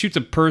 he shoots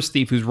a purse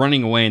thief who's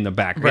running away in the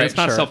back. Right? It's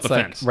not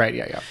self-defense. Like,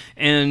 yeah.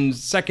 And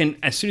second,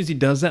 as soon as he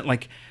does that,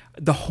 like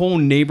the whole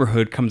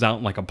neighborhood comes out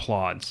and like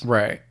applauds.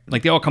 Right.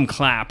 Like they all come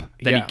clap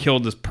that he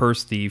killed this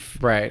purse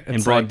thief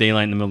in broad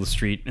daylight in the middle of the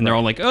street. And they're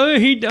all like, oh,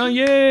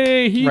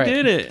 yay, he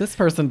did it. This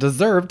person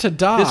deserved to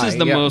die. This is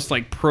the most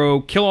like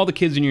kill all the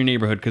kids in your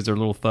neighborhood because they're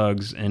little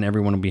thugs and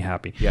everyone will be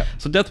happy. Yeah.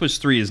 So Death Wish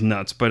 3 is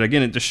nuts. But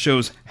again, it just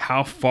shows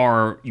how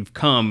far you've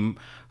come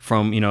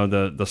from, you know,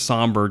 the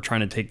somber trying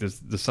to take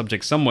the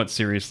subject somewhat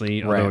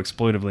seriously, although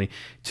exploitively,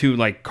 to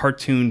like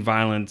cartoon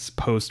violence,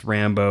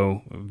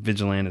 post-Rambo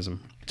vigilantism.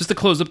 Just to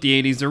close up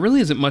the 80s, there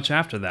really isn't much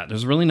after that.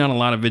 There's really not a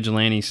lot of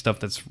vigilante stuff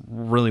that's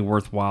really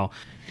worthwhile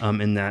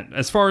in that.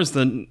 As far as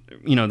the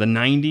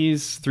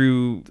 90s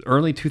through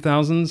early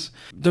 2000s,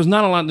 there's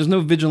not a lot. There's no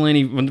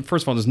vigilante.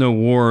 First of all, there's no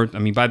war. I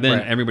mean, by then,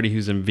 everybody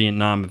who's in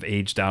Vietnam have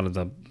aged out of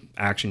the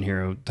action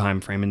hero time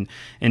frame,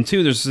 and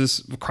two, there's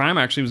this crime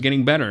actually was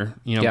getting better.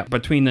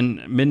 Between the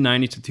mid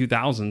 90s to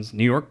 2000s,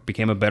 New York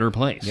became a better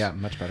place. Yeah,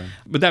 much better.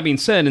 But that being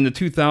said, in the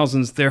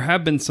 2000s, there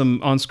have been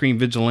some on-screen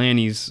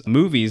vigilantes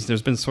movies. There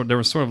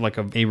was sort of like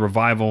a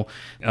revival.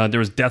 There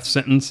was Death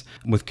Sentence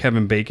with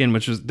Kevin Bacon,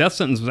 Death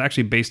Sentence was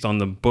actually based on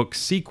the book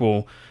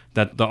sequel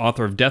that the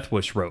author of Death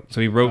Wish wrote.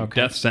 So he wrote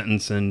Death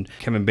Sentence, and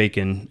Kevin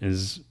Bacon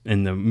is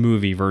in the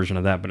movie version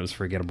of that, but it was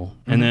forgettable.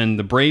 And then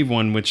the Brave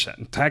one, which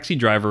Taxi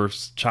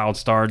Driver's child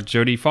star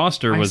Jodie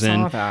Foster was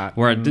in,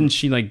 where didn't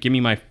she like give me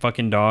my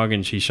fucking dog,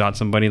 and she shot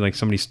somebody, like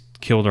somebody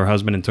killed her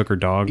husband and took her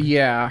dog.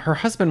 Yeah, her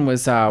husband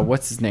was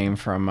what's his name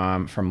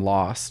from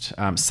Lost,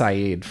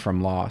 Saeed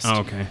from Lost. Oh,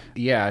 okay.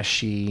 Yeah,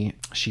 she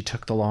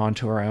took the law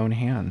into her own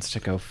hands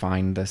to go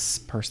find this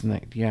person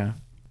that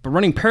But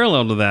running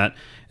parallel to that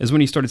is when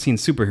you started seeing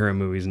superhero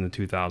movies in the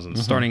 2000s,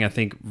 starting, I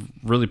think,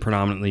 really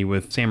predominantly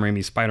with Sam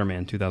Raimi's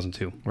Spider-Man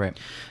 2002. Right.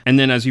 And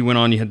then as you went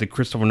on, you had the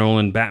Christopher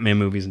Nolan Batman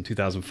movies in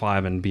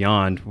 2005 and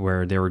beyond,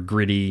 where they were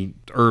gritty,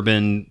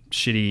 urban,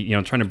 shitty,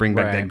 trying to bring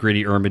back that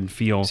gritty, urban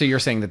feel. So you're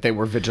saying that they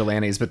were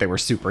vigilantes, but they were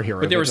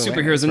superheroes. But they were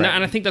superheroes, and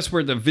I think that's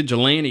where the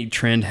vigilante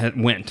trend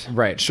went.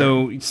 Right,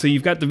 sure. So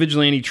you've got the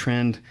vigilante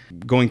trend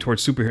going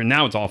towards superhero.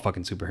 Now it's all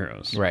fucking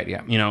superheroes. Right,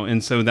 yeah.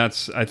 And so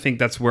I think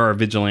that's where our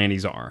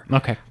vigilantes are.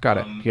 Okay, got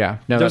it. Yeah.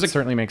 No, that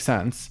certainly makes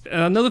sense.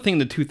 Another thing in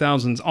the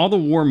 2000s, all the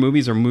war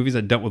movies or movies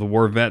that dealt with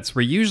war vets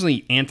were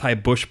usually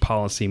anti-Bush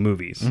policy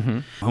movies.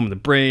 Home of the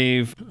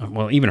Brave,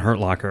 well, even Hurt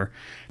Locker.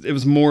 It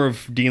was more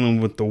of dealing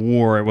with the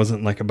war. It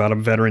wasn't like about a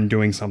veteran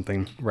doing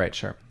something. Right,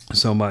 sure.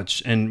 So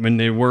much. And when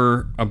they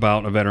were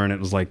about a veteran, it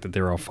was like that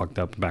they were all fucked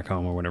up back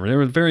home or whatever. They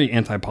were very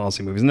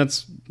anti-policy movies.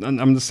 And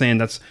I'm just saying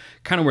that's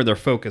kind of where their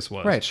focus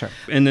was. Right, sure.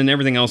 And then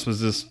everything else was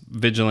just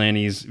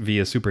vigilantes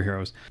via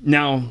superheroes.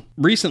 Now,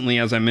 recently,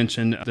 as as I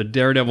mentioned, the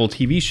Daredevil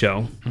TV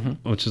show,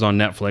 which is on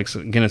Netflix,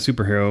 again, a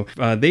superhero,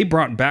 they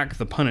brought back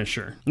The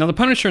Punisher. Now, The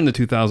Punisher in the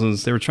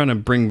 2000s, they were trying to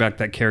bring back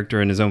that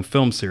character in his own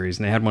film series,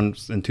 and they had one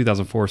in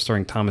 2004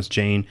 starring Thomas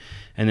Jane,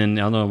 and then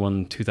another one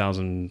in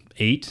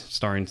 2008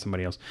 starring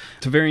somebody else.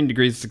 To varying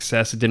degrees of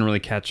success, it didn't really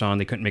catch on.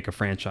 They couldn't make a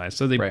franchise.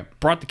 So they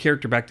brought the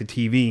character back to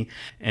TV,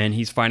 and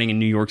he's fighting in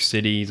New York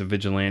City. He's a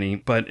vigilante.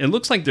 But it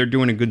looks like they're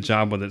doing a good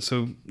job with it.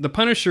 So The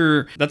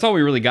Punisher, that's all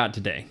we really got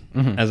today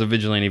as a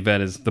vigilante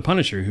vet, is The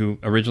Punisher, who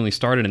originally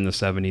started in the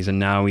 70s, and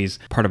now he's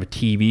part of a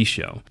TV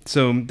show.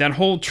 So that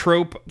whole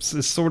trope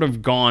is sort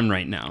of gone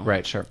right now.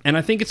 Right, sure. And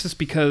I think it's just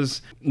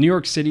because New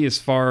York City, as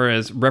far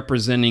as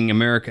representing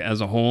America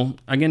as a whole,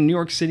 again, New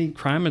York City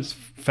crime has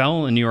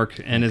fell in New York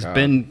and has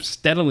been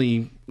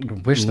steadily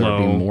wish there would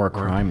be low. more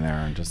crime there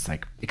and just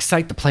like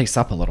excite the place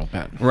up a little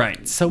bit. Right.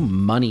 It's so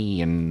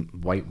money and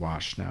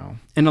whitewashed now.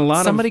 And a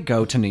lot Somebody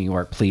go to New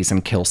York, please,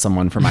 and kill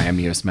someone for my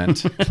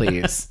amusement,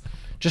 please.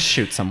 Just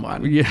shoot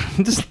someone. Yeah,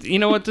 just, you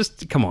know what?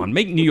 Just come on,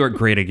 make New York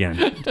great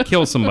again.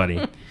 Kill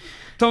somebody.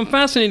 So I'm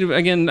fascinated,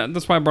 again,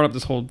 that's why I brought up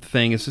this whole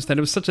thing. It's just that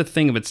it was such a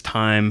thing of its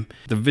time.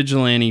 The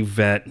vigilante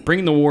vet,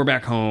 bringing the war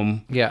back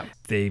home. Yeah.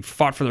 They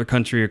fought for their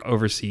country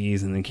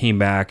overseas and then came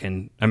back,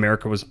 and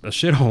America was a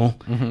shithole,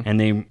 and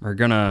they were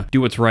going to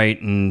do what's right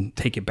and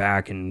take it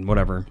back and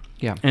whatever.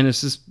 Yeah. And it's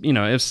just,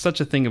 it's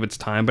such a thing of its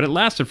time, but it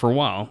lasted for a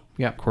while.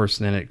 Yeah. Of course,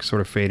 then it sort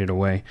of faded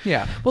away.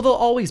 Yeah. Well, there'll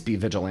always be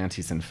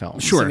vigilantes in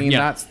films. Sure. I mean,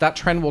 that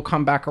trend will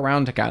come back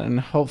around again, and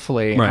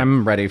hopefully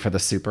I'm ready for the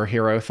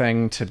superhero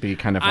thing to be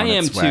kind of on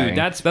its way. I am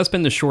too. That's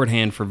been the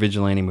shorthand for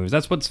vigilante movies.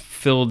 That's what's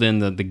filled in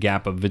the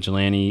gap of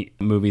vigilante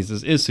movies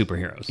is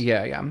superheroes.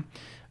 Yeah, yeah.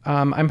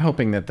 I'm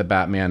hoping that the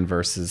Batman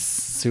versus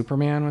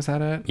Superman, was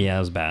that it? Yeah, it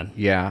was bad.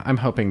 Yeah, I'm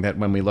hoping that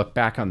when we look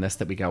back on this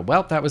that we go,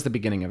 well, that was the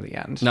beginning of the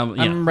end. No,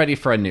 yeah. I'm ready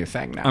for a new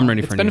thing now. I'm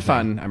ready for a new thing. It's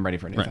been fun. I'm ready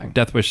for a new thing.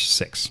 Death Wish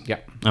 6. Yeah.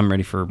 I'm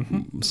ready for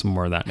some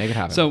more of that. Make it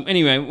happen. So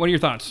anyway, what are your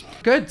thoughts?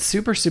 Good.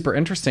 Super, super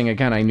interesting.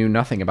 Again, I knew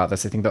nothing about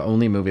this. I think the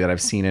only movie that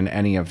I've seen in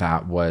any of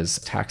that was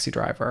Taxi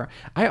Driver.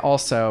 I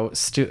also,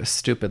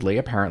 stupidly,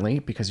 apparently,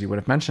 because you would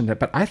have mentioned it,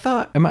 but I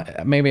thought,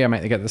 maybe I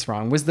might get this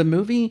wrong, was the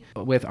movie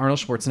with Arnold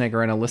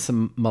Schwarzenegger and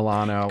Alyssa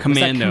Milano,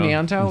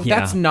 Commando? Yeah.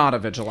 That's not a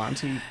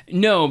vigilante.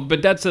 No,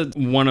 but that's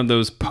one of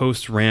those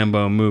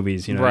post-Rambo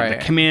movies, right.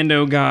 The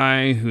Commando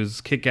guy who's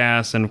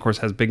kick-ass and, of course,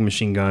 has big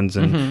machine guns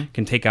and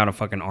can take out a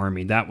fucking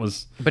army. That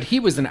was... But he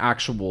was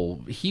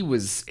he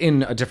was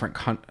in a different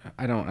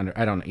I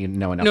don't even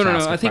know enough to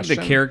ask I think the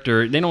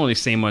character, they don't really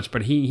say much,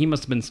 but he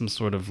must have been some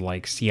sort of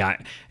like CIA.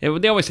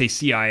 They always say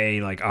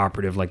CIA like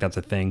operative, like that's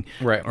a thing.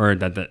 Right. Or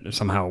that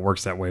somehow it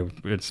works that way.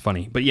 It's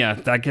funny. But yeah,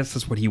 I guess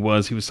that's what he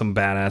was. He was some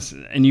badass.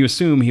 And you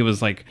assume he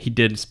was like, he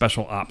did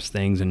special ops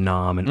things in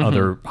Nam and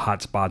other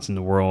hot spots in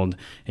the world.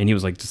 And he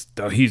was like,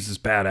 he's this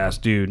badass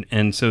dude.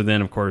 And so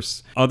then, of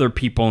course, other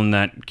people in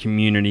that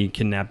community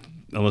kidnapped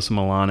Alyssa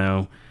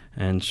Milano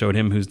and showed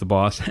him who's the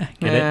boss. Get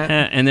it?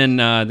 And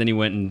then he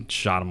went and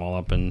shot them all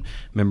up. And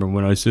remember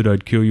when I said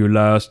I'd kill you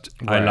last,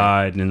 I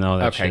lied and all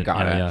that shit. Okay,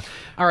 got it. Yeah.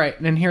 All right,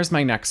 and here's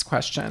my next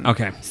question.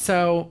 Okay.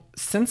 So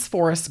since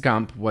Forrest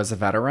Gump was a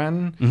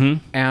veteran,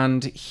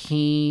 and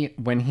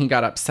when he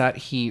got upset,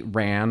 he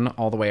ran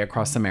all the way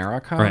across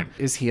America. Right.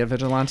 Is he a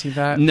vigilante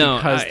vet? No.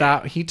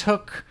 Because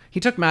he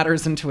took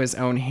matters into his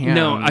own hands.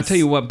 No, I tell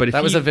you what, but if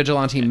that was a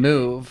vigilante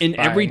move. In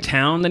every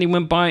town that he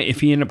went by,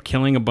 if he ended up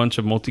killing a bunch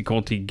of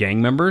multi-culti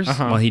gang members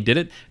while he did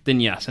it,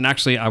 then yes. And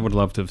actually, I would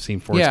love to have seen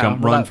Forrest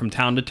Gump run from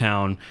town to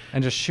town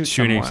and just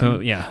shooting. Someone. So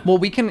yeah. Well,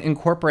 we can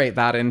incorporate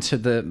that into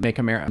the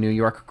Make New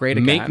York Great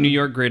Again. Make New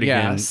York Great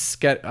Again. Yes,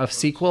 get a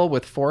sequel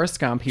with Forrest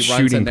Gump. He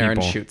runs in there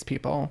and shoots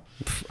people.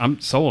 I'm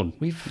sold.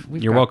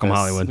 You're welcome,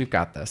 Hollywood. We've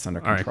got this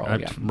under control. All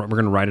right, we're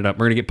gonna write it up.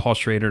 We're gonna get Paul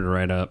Schrader to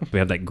write up. We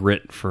have that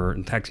grit for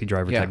Taxi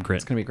Driver type grit.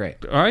 It's gonna be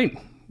great. All right.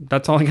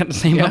 That's all I got to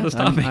say about this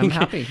topic. I'm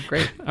happy.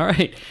 Great. All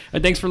right.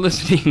 Thanks for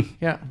listening.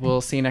 Yeah,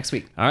 we'll see you next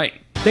week. All right.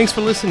 Thanks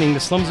for listening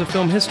to Slums of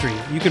Film History.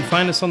 You can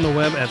find us on the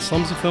web at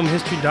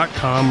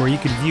slumsoffilmhistory.com, where you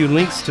can view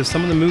links to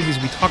some of the movies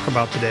we talk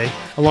about today,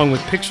 along with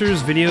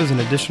pictures, videos,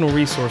 and additional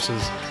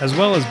resources, as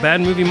well as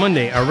Bad Movie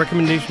Monday, our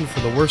recommendation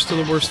for the worst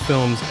of the worst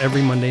films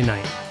every Monday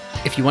night.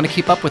 If you want to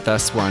keep up with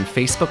us, we're on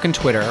Facebook and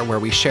Twitter, where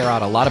we share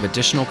out a lot of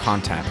additional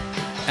content.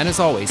 And as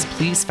always,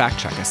 please fact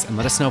check us and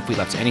let us know if we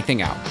left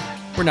anything out.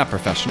 We're not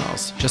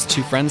professionals, just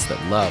two friends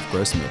that love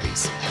gross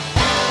movies.